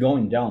 just keep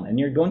going down, and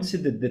you're going to see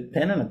the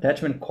tendon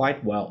attachment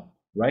quite well,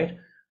 right?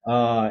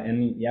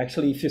 And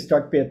actually, if you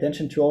start pay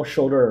attention to all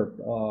shoulder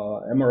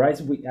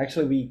MRIs,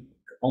 we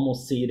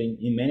almost see it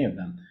in many of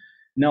them.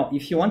 Now,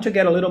 if you want to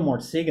get a little more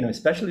signal,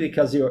 especially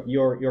because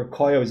your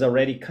coil is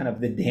already kind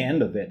of the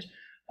end of it,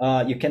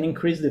 you can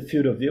increase the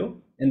field of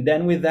view, and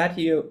then with that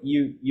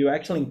you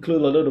actually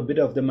include a little bit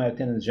of the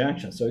myotendinous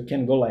junction. So you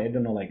can go like, I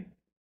don't know, like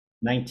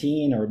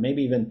 19 or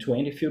maybe even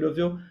 20 field of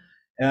view.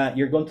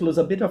 You're going to lose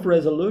a bit of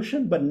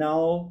resolution, but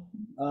now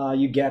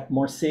you get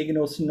more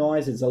signals,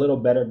 noise. It's a little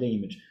better the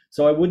image.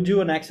 So I would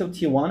do an axial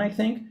T1, I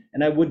think,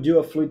 and I would do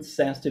a fluid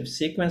sensitive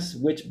sequence,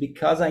 which,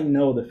 because I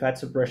know the fat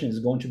suppression is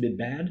going to be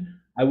bad,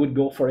 I would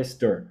go for a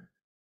stir.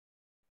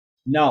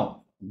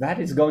 Now, that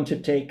is going to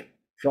take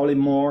probably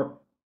more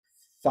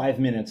 5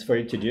 minutes for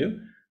you to do.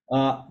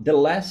 The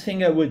last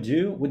thing I would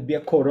do would be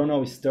a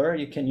coronal stir.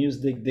 You can use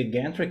the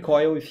gantry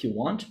coil if you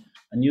want,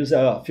 and use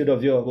a field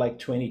of view of like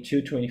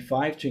 22,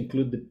 25 to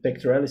include the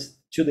pectoralis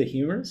to the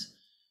humerus.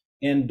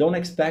 And don't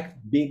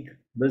expect big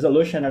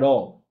resolution at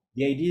all.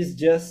 The idea is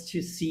just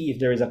to see if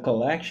there is a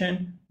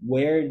collection,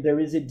 where there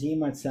is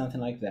edema and something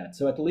like that.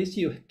 So at least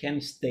you can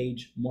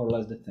stage more or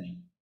less the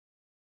thing.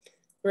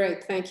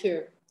 Great, thank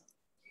you.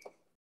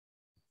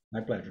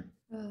 My pleasure.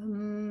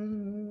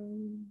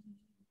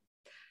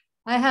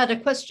 I had a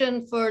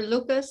question for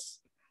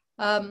Lucas.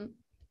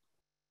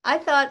 I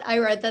thought I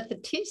read that the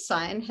T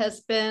sign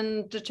has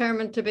been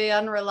determined to be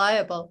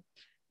unreliable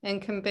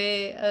and can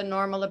be a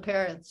normal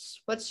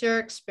appearance. What's your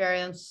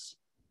experience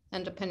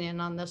and opinion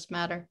on this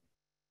matter?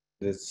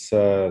 It's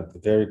a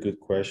very good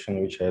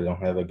question, which I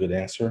don't have a good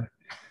answer.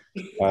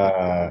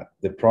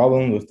 The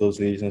problem with those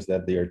lesions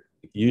that they are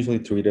usually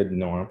treated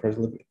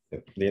non-operatively.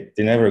 They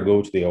never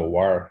go to the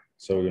OR,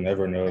 so you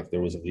never know if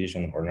there was a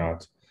lesion or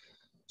not.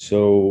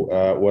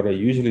 So what I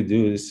usually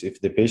do is,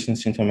 if the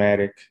patient's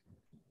symptomatic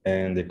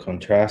and the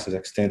contrast is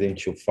extending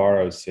too far,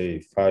 I would say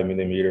 5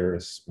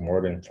 millimeters,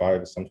 more than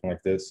 5, something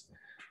like this,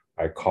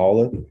 I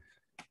call it.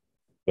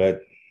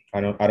 But I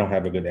don't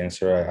have a good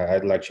answer.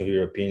 I'd like to hear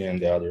your opinion and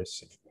the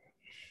others.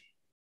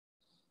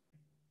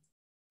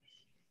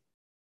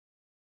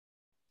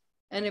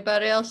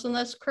 Anybody else in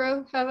this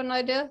crew have an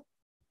idea?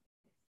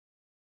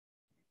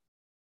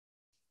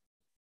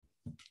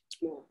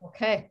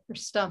 Okay, we're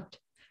stumped.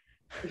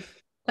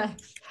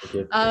 Thanks.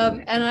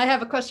 And I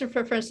have a question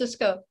for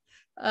Francisco.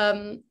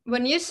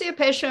 When you see a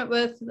patient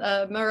with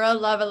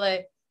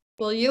Morel-Lavallée,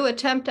 will you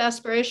attempt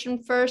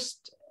aspiration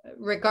first,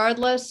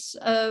 regardless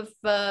of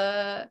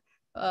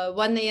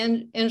when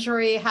the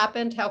injury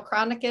happened, how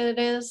chronic it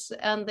is,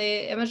 and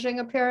the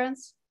imaging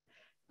appearance?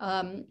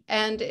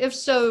 And if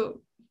so,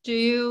 do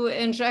you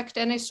inject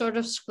any sort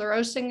of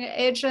sclerosing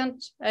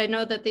agent? I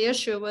know that the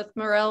issue with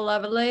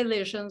Morel-Lavallée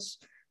lesions,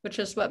 which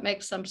is what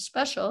makes them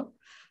special,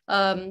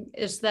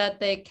 is that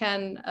they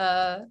can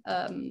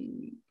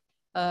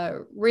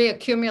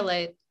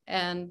reaccumulate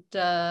and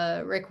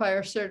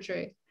require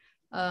surgery.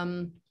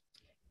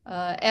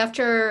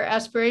 After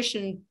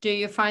aspiration, do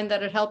you find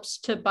that it helps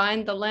to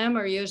bind the limb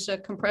or use a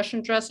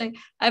compression dressing?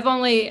 I've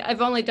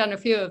only done a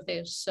few of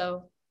these,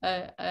 so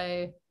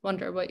I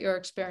wonder what your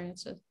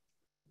experience is.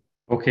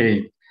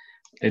 Okay,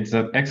 it's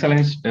an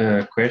excellent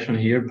question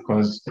here,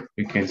 because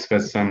we can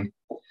discuss some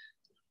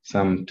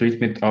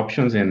treatment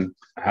options and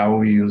how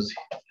we use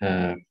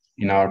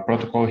in our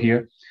protocol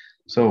here.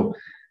 So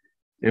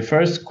the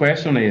first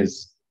question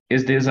is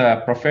this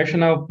a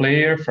professional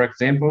player, for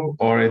example,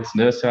 or it's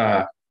just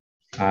a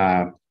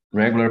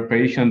regular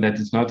patient that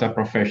is not a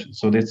professional?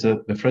 So that's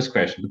the first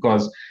question,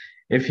 because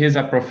if he's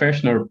a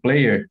professional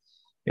player,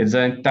 it's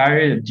an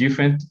entirely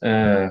different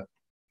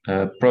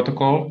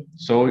protocol.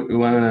 So we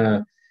want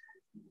to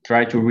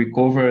try to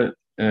recover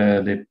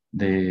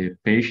the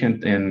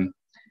patient and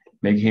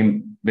make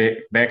him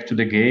back to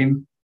the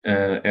game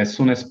as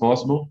soon as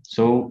possible.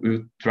 So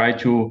we try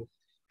to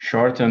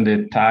shorten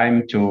the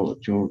time to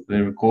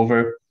the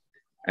recover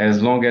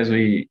as long as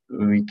we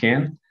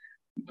can.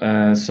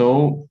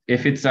 So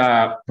if it's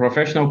a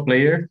professional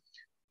player,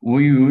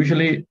 we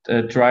usually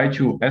try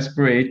to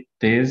aspirate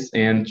this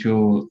and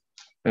to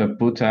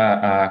put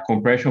a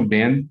compression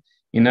band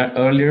in an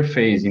earlier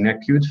phase, in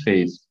acute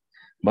phase.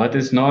 But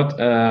it's not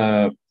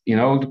in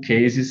all the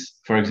cases,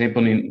 for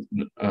example, in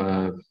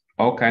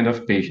all kinds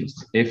of patients.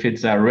 If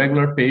it's a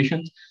regular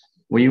patient,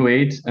 we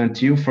wait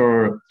until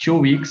for 2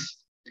 weeks,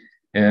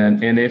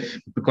 and if,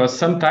 because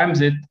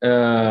sometimes it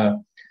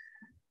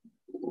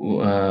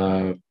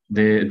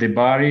the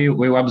body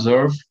will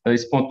absorb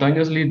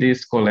spontaneously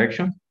this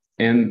collection,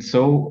 and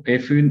so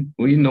if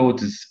we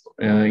notice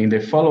in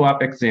the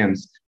follow-up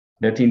exams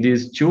that in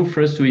these 2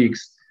 first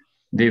weeks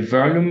the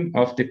volume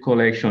of the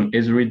collection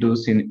is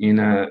reducing in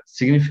a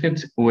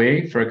significant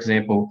way, for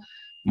example,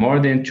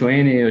 more than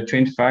 20 or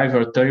 25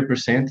 or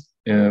 30%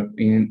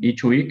 in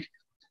each week.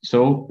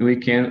 So we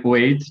can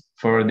wait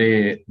for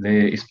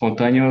the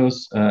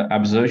spontaneous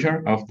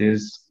absorption of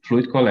this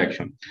fluid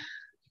collection.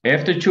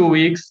 After 2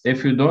 weeks,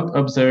 if you don't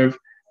observe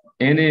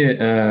any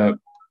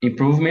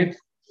improvement,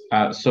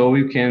 so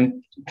you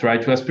can try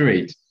to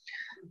aspirate.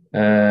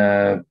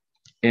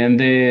 And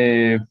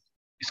the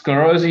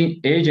sclerosing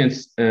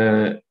agents,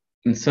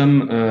 in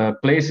some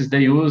places,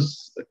 they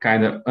use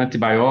kind of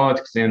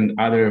antibiotics and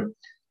other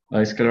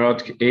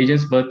sclerotic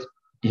agents, but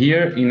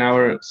here in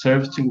our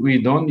service, we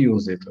don't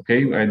use it,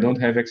 okay? I don't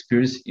have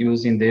experience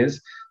using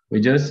this. We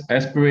just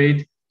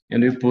aspirate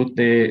and we put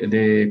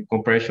the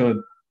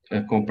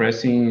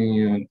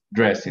compressing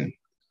dressing.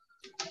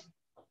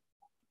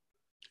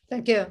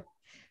 Thank you.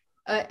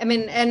 I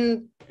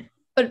mean,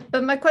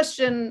 but my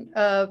question,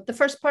 the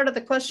first part of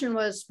the question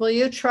was, will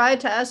you try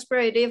to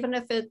aspirate even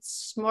if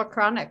it's more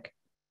chronic?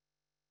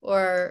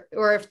 Or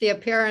if the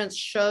appearance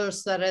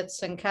shows that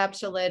it's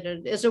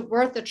encapsulated, is it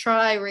worth a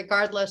try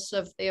regardless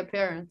of the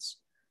appearance?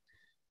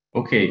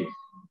 Okay,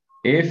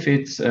 if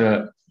it's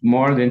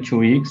more than 2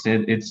 weeks,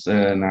 it's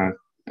the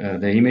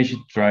image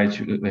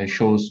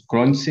shows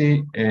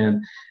chronicity,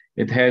 and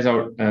it has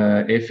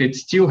if it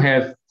still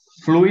have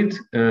fluid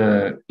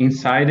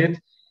inside it,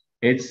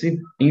 it's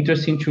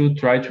interesting to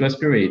try to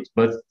aspirate.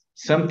 But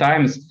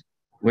sometimes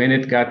when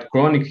it got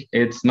chronic,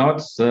 it's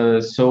not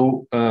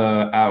so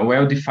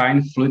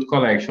well-defined fluid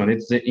collection.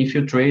 It's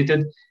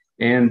infiltrated,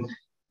 and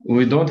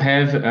we don't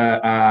have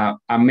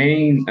a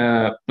main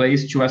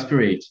place to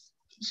aspirate.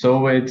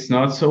 So it's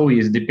not so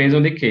easy. Depends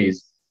on the case.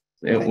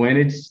 Okay. When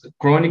it's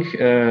chronic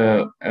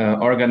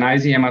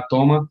organizing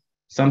hematoma,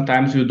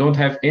 sometimes you don't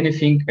have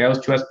anything else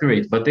to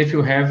aspirate. But if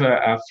you have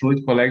a fluid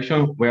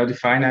collection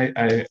well-defined,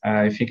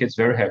 I think it's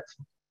very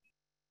helpful.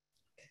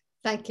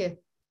 Thank you.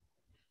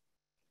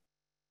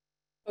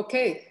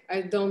 Okay,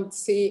 I don't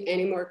see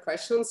any more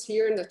questions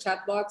here in the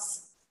chat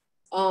box.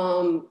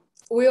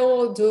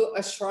 We'll do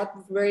a short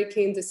break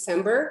in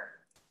December,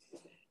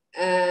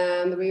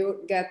 and we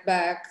will get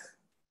back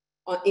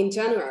in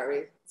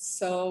January.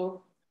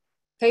 So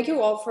thank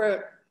you all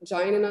for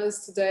joining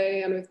us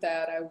today. And with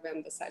that, I will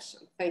end the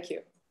session. Thank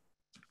you.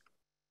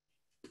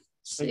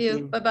 See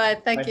you.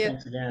 Bye-bye. Thank you.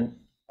 Thanks again.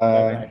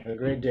 Bye. Bye-bye. Have a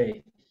great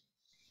day.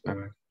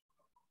 Bye-bye.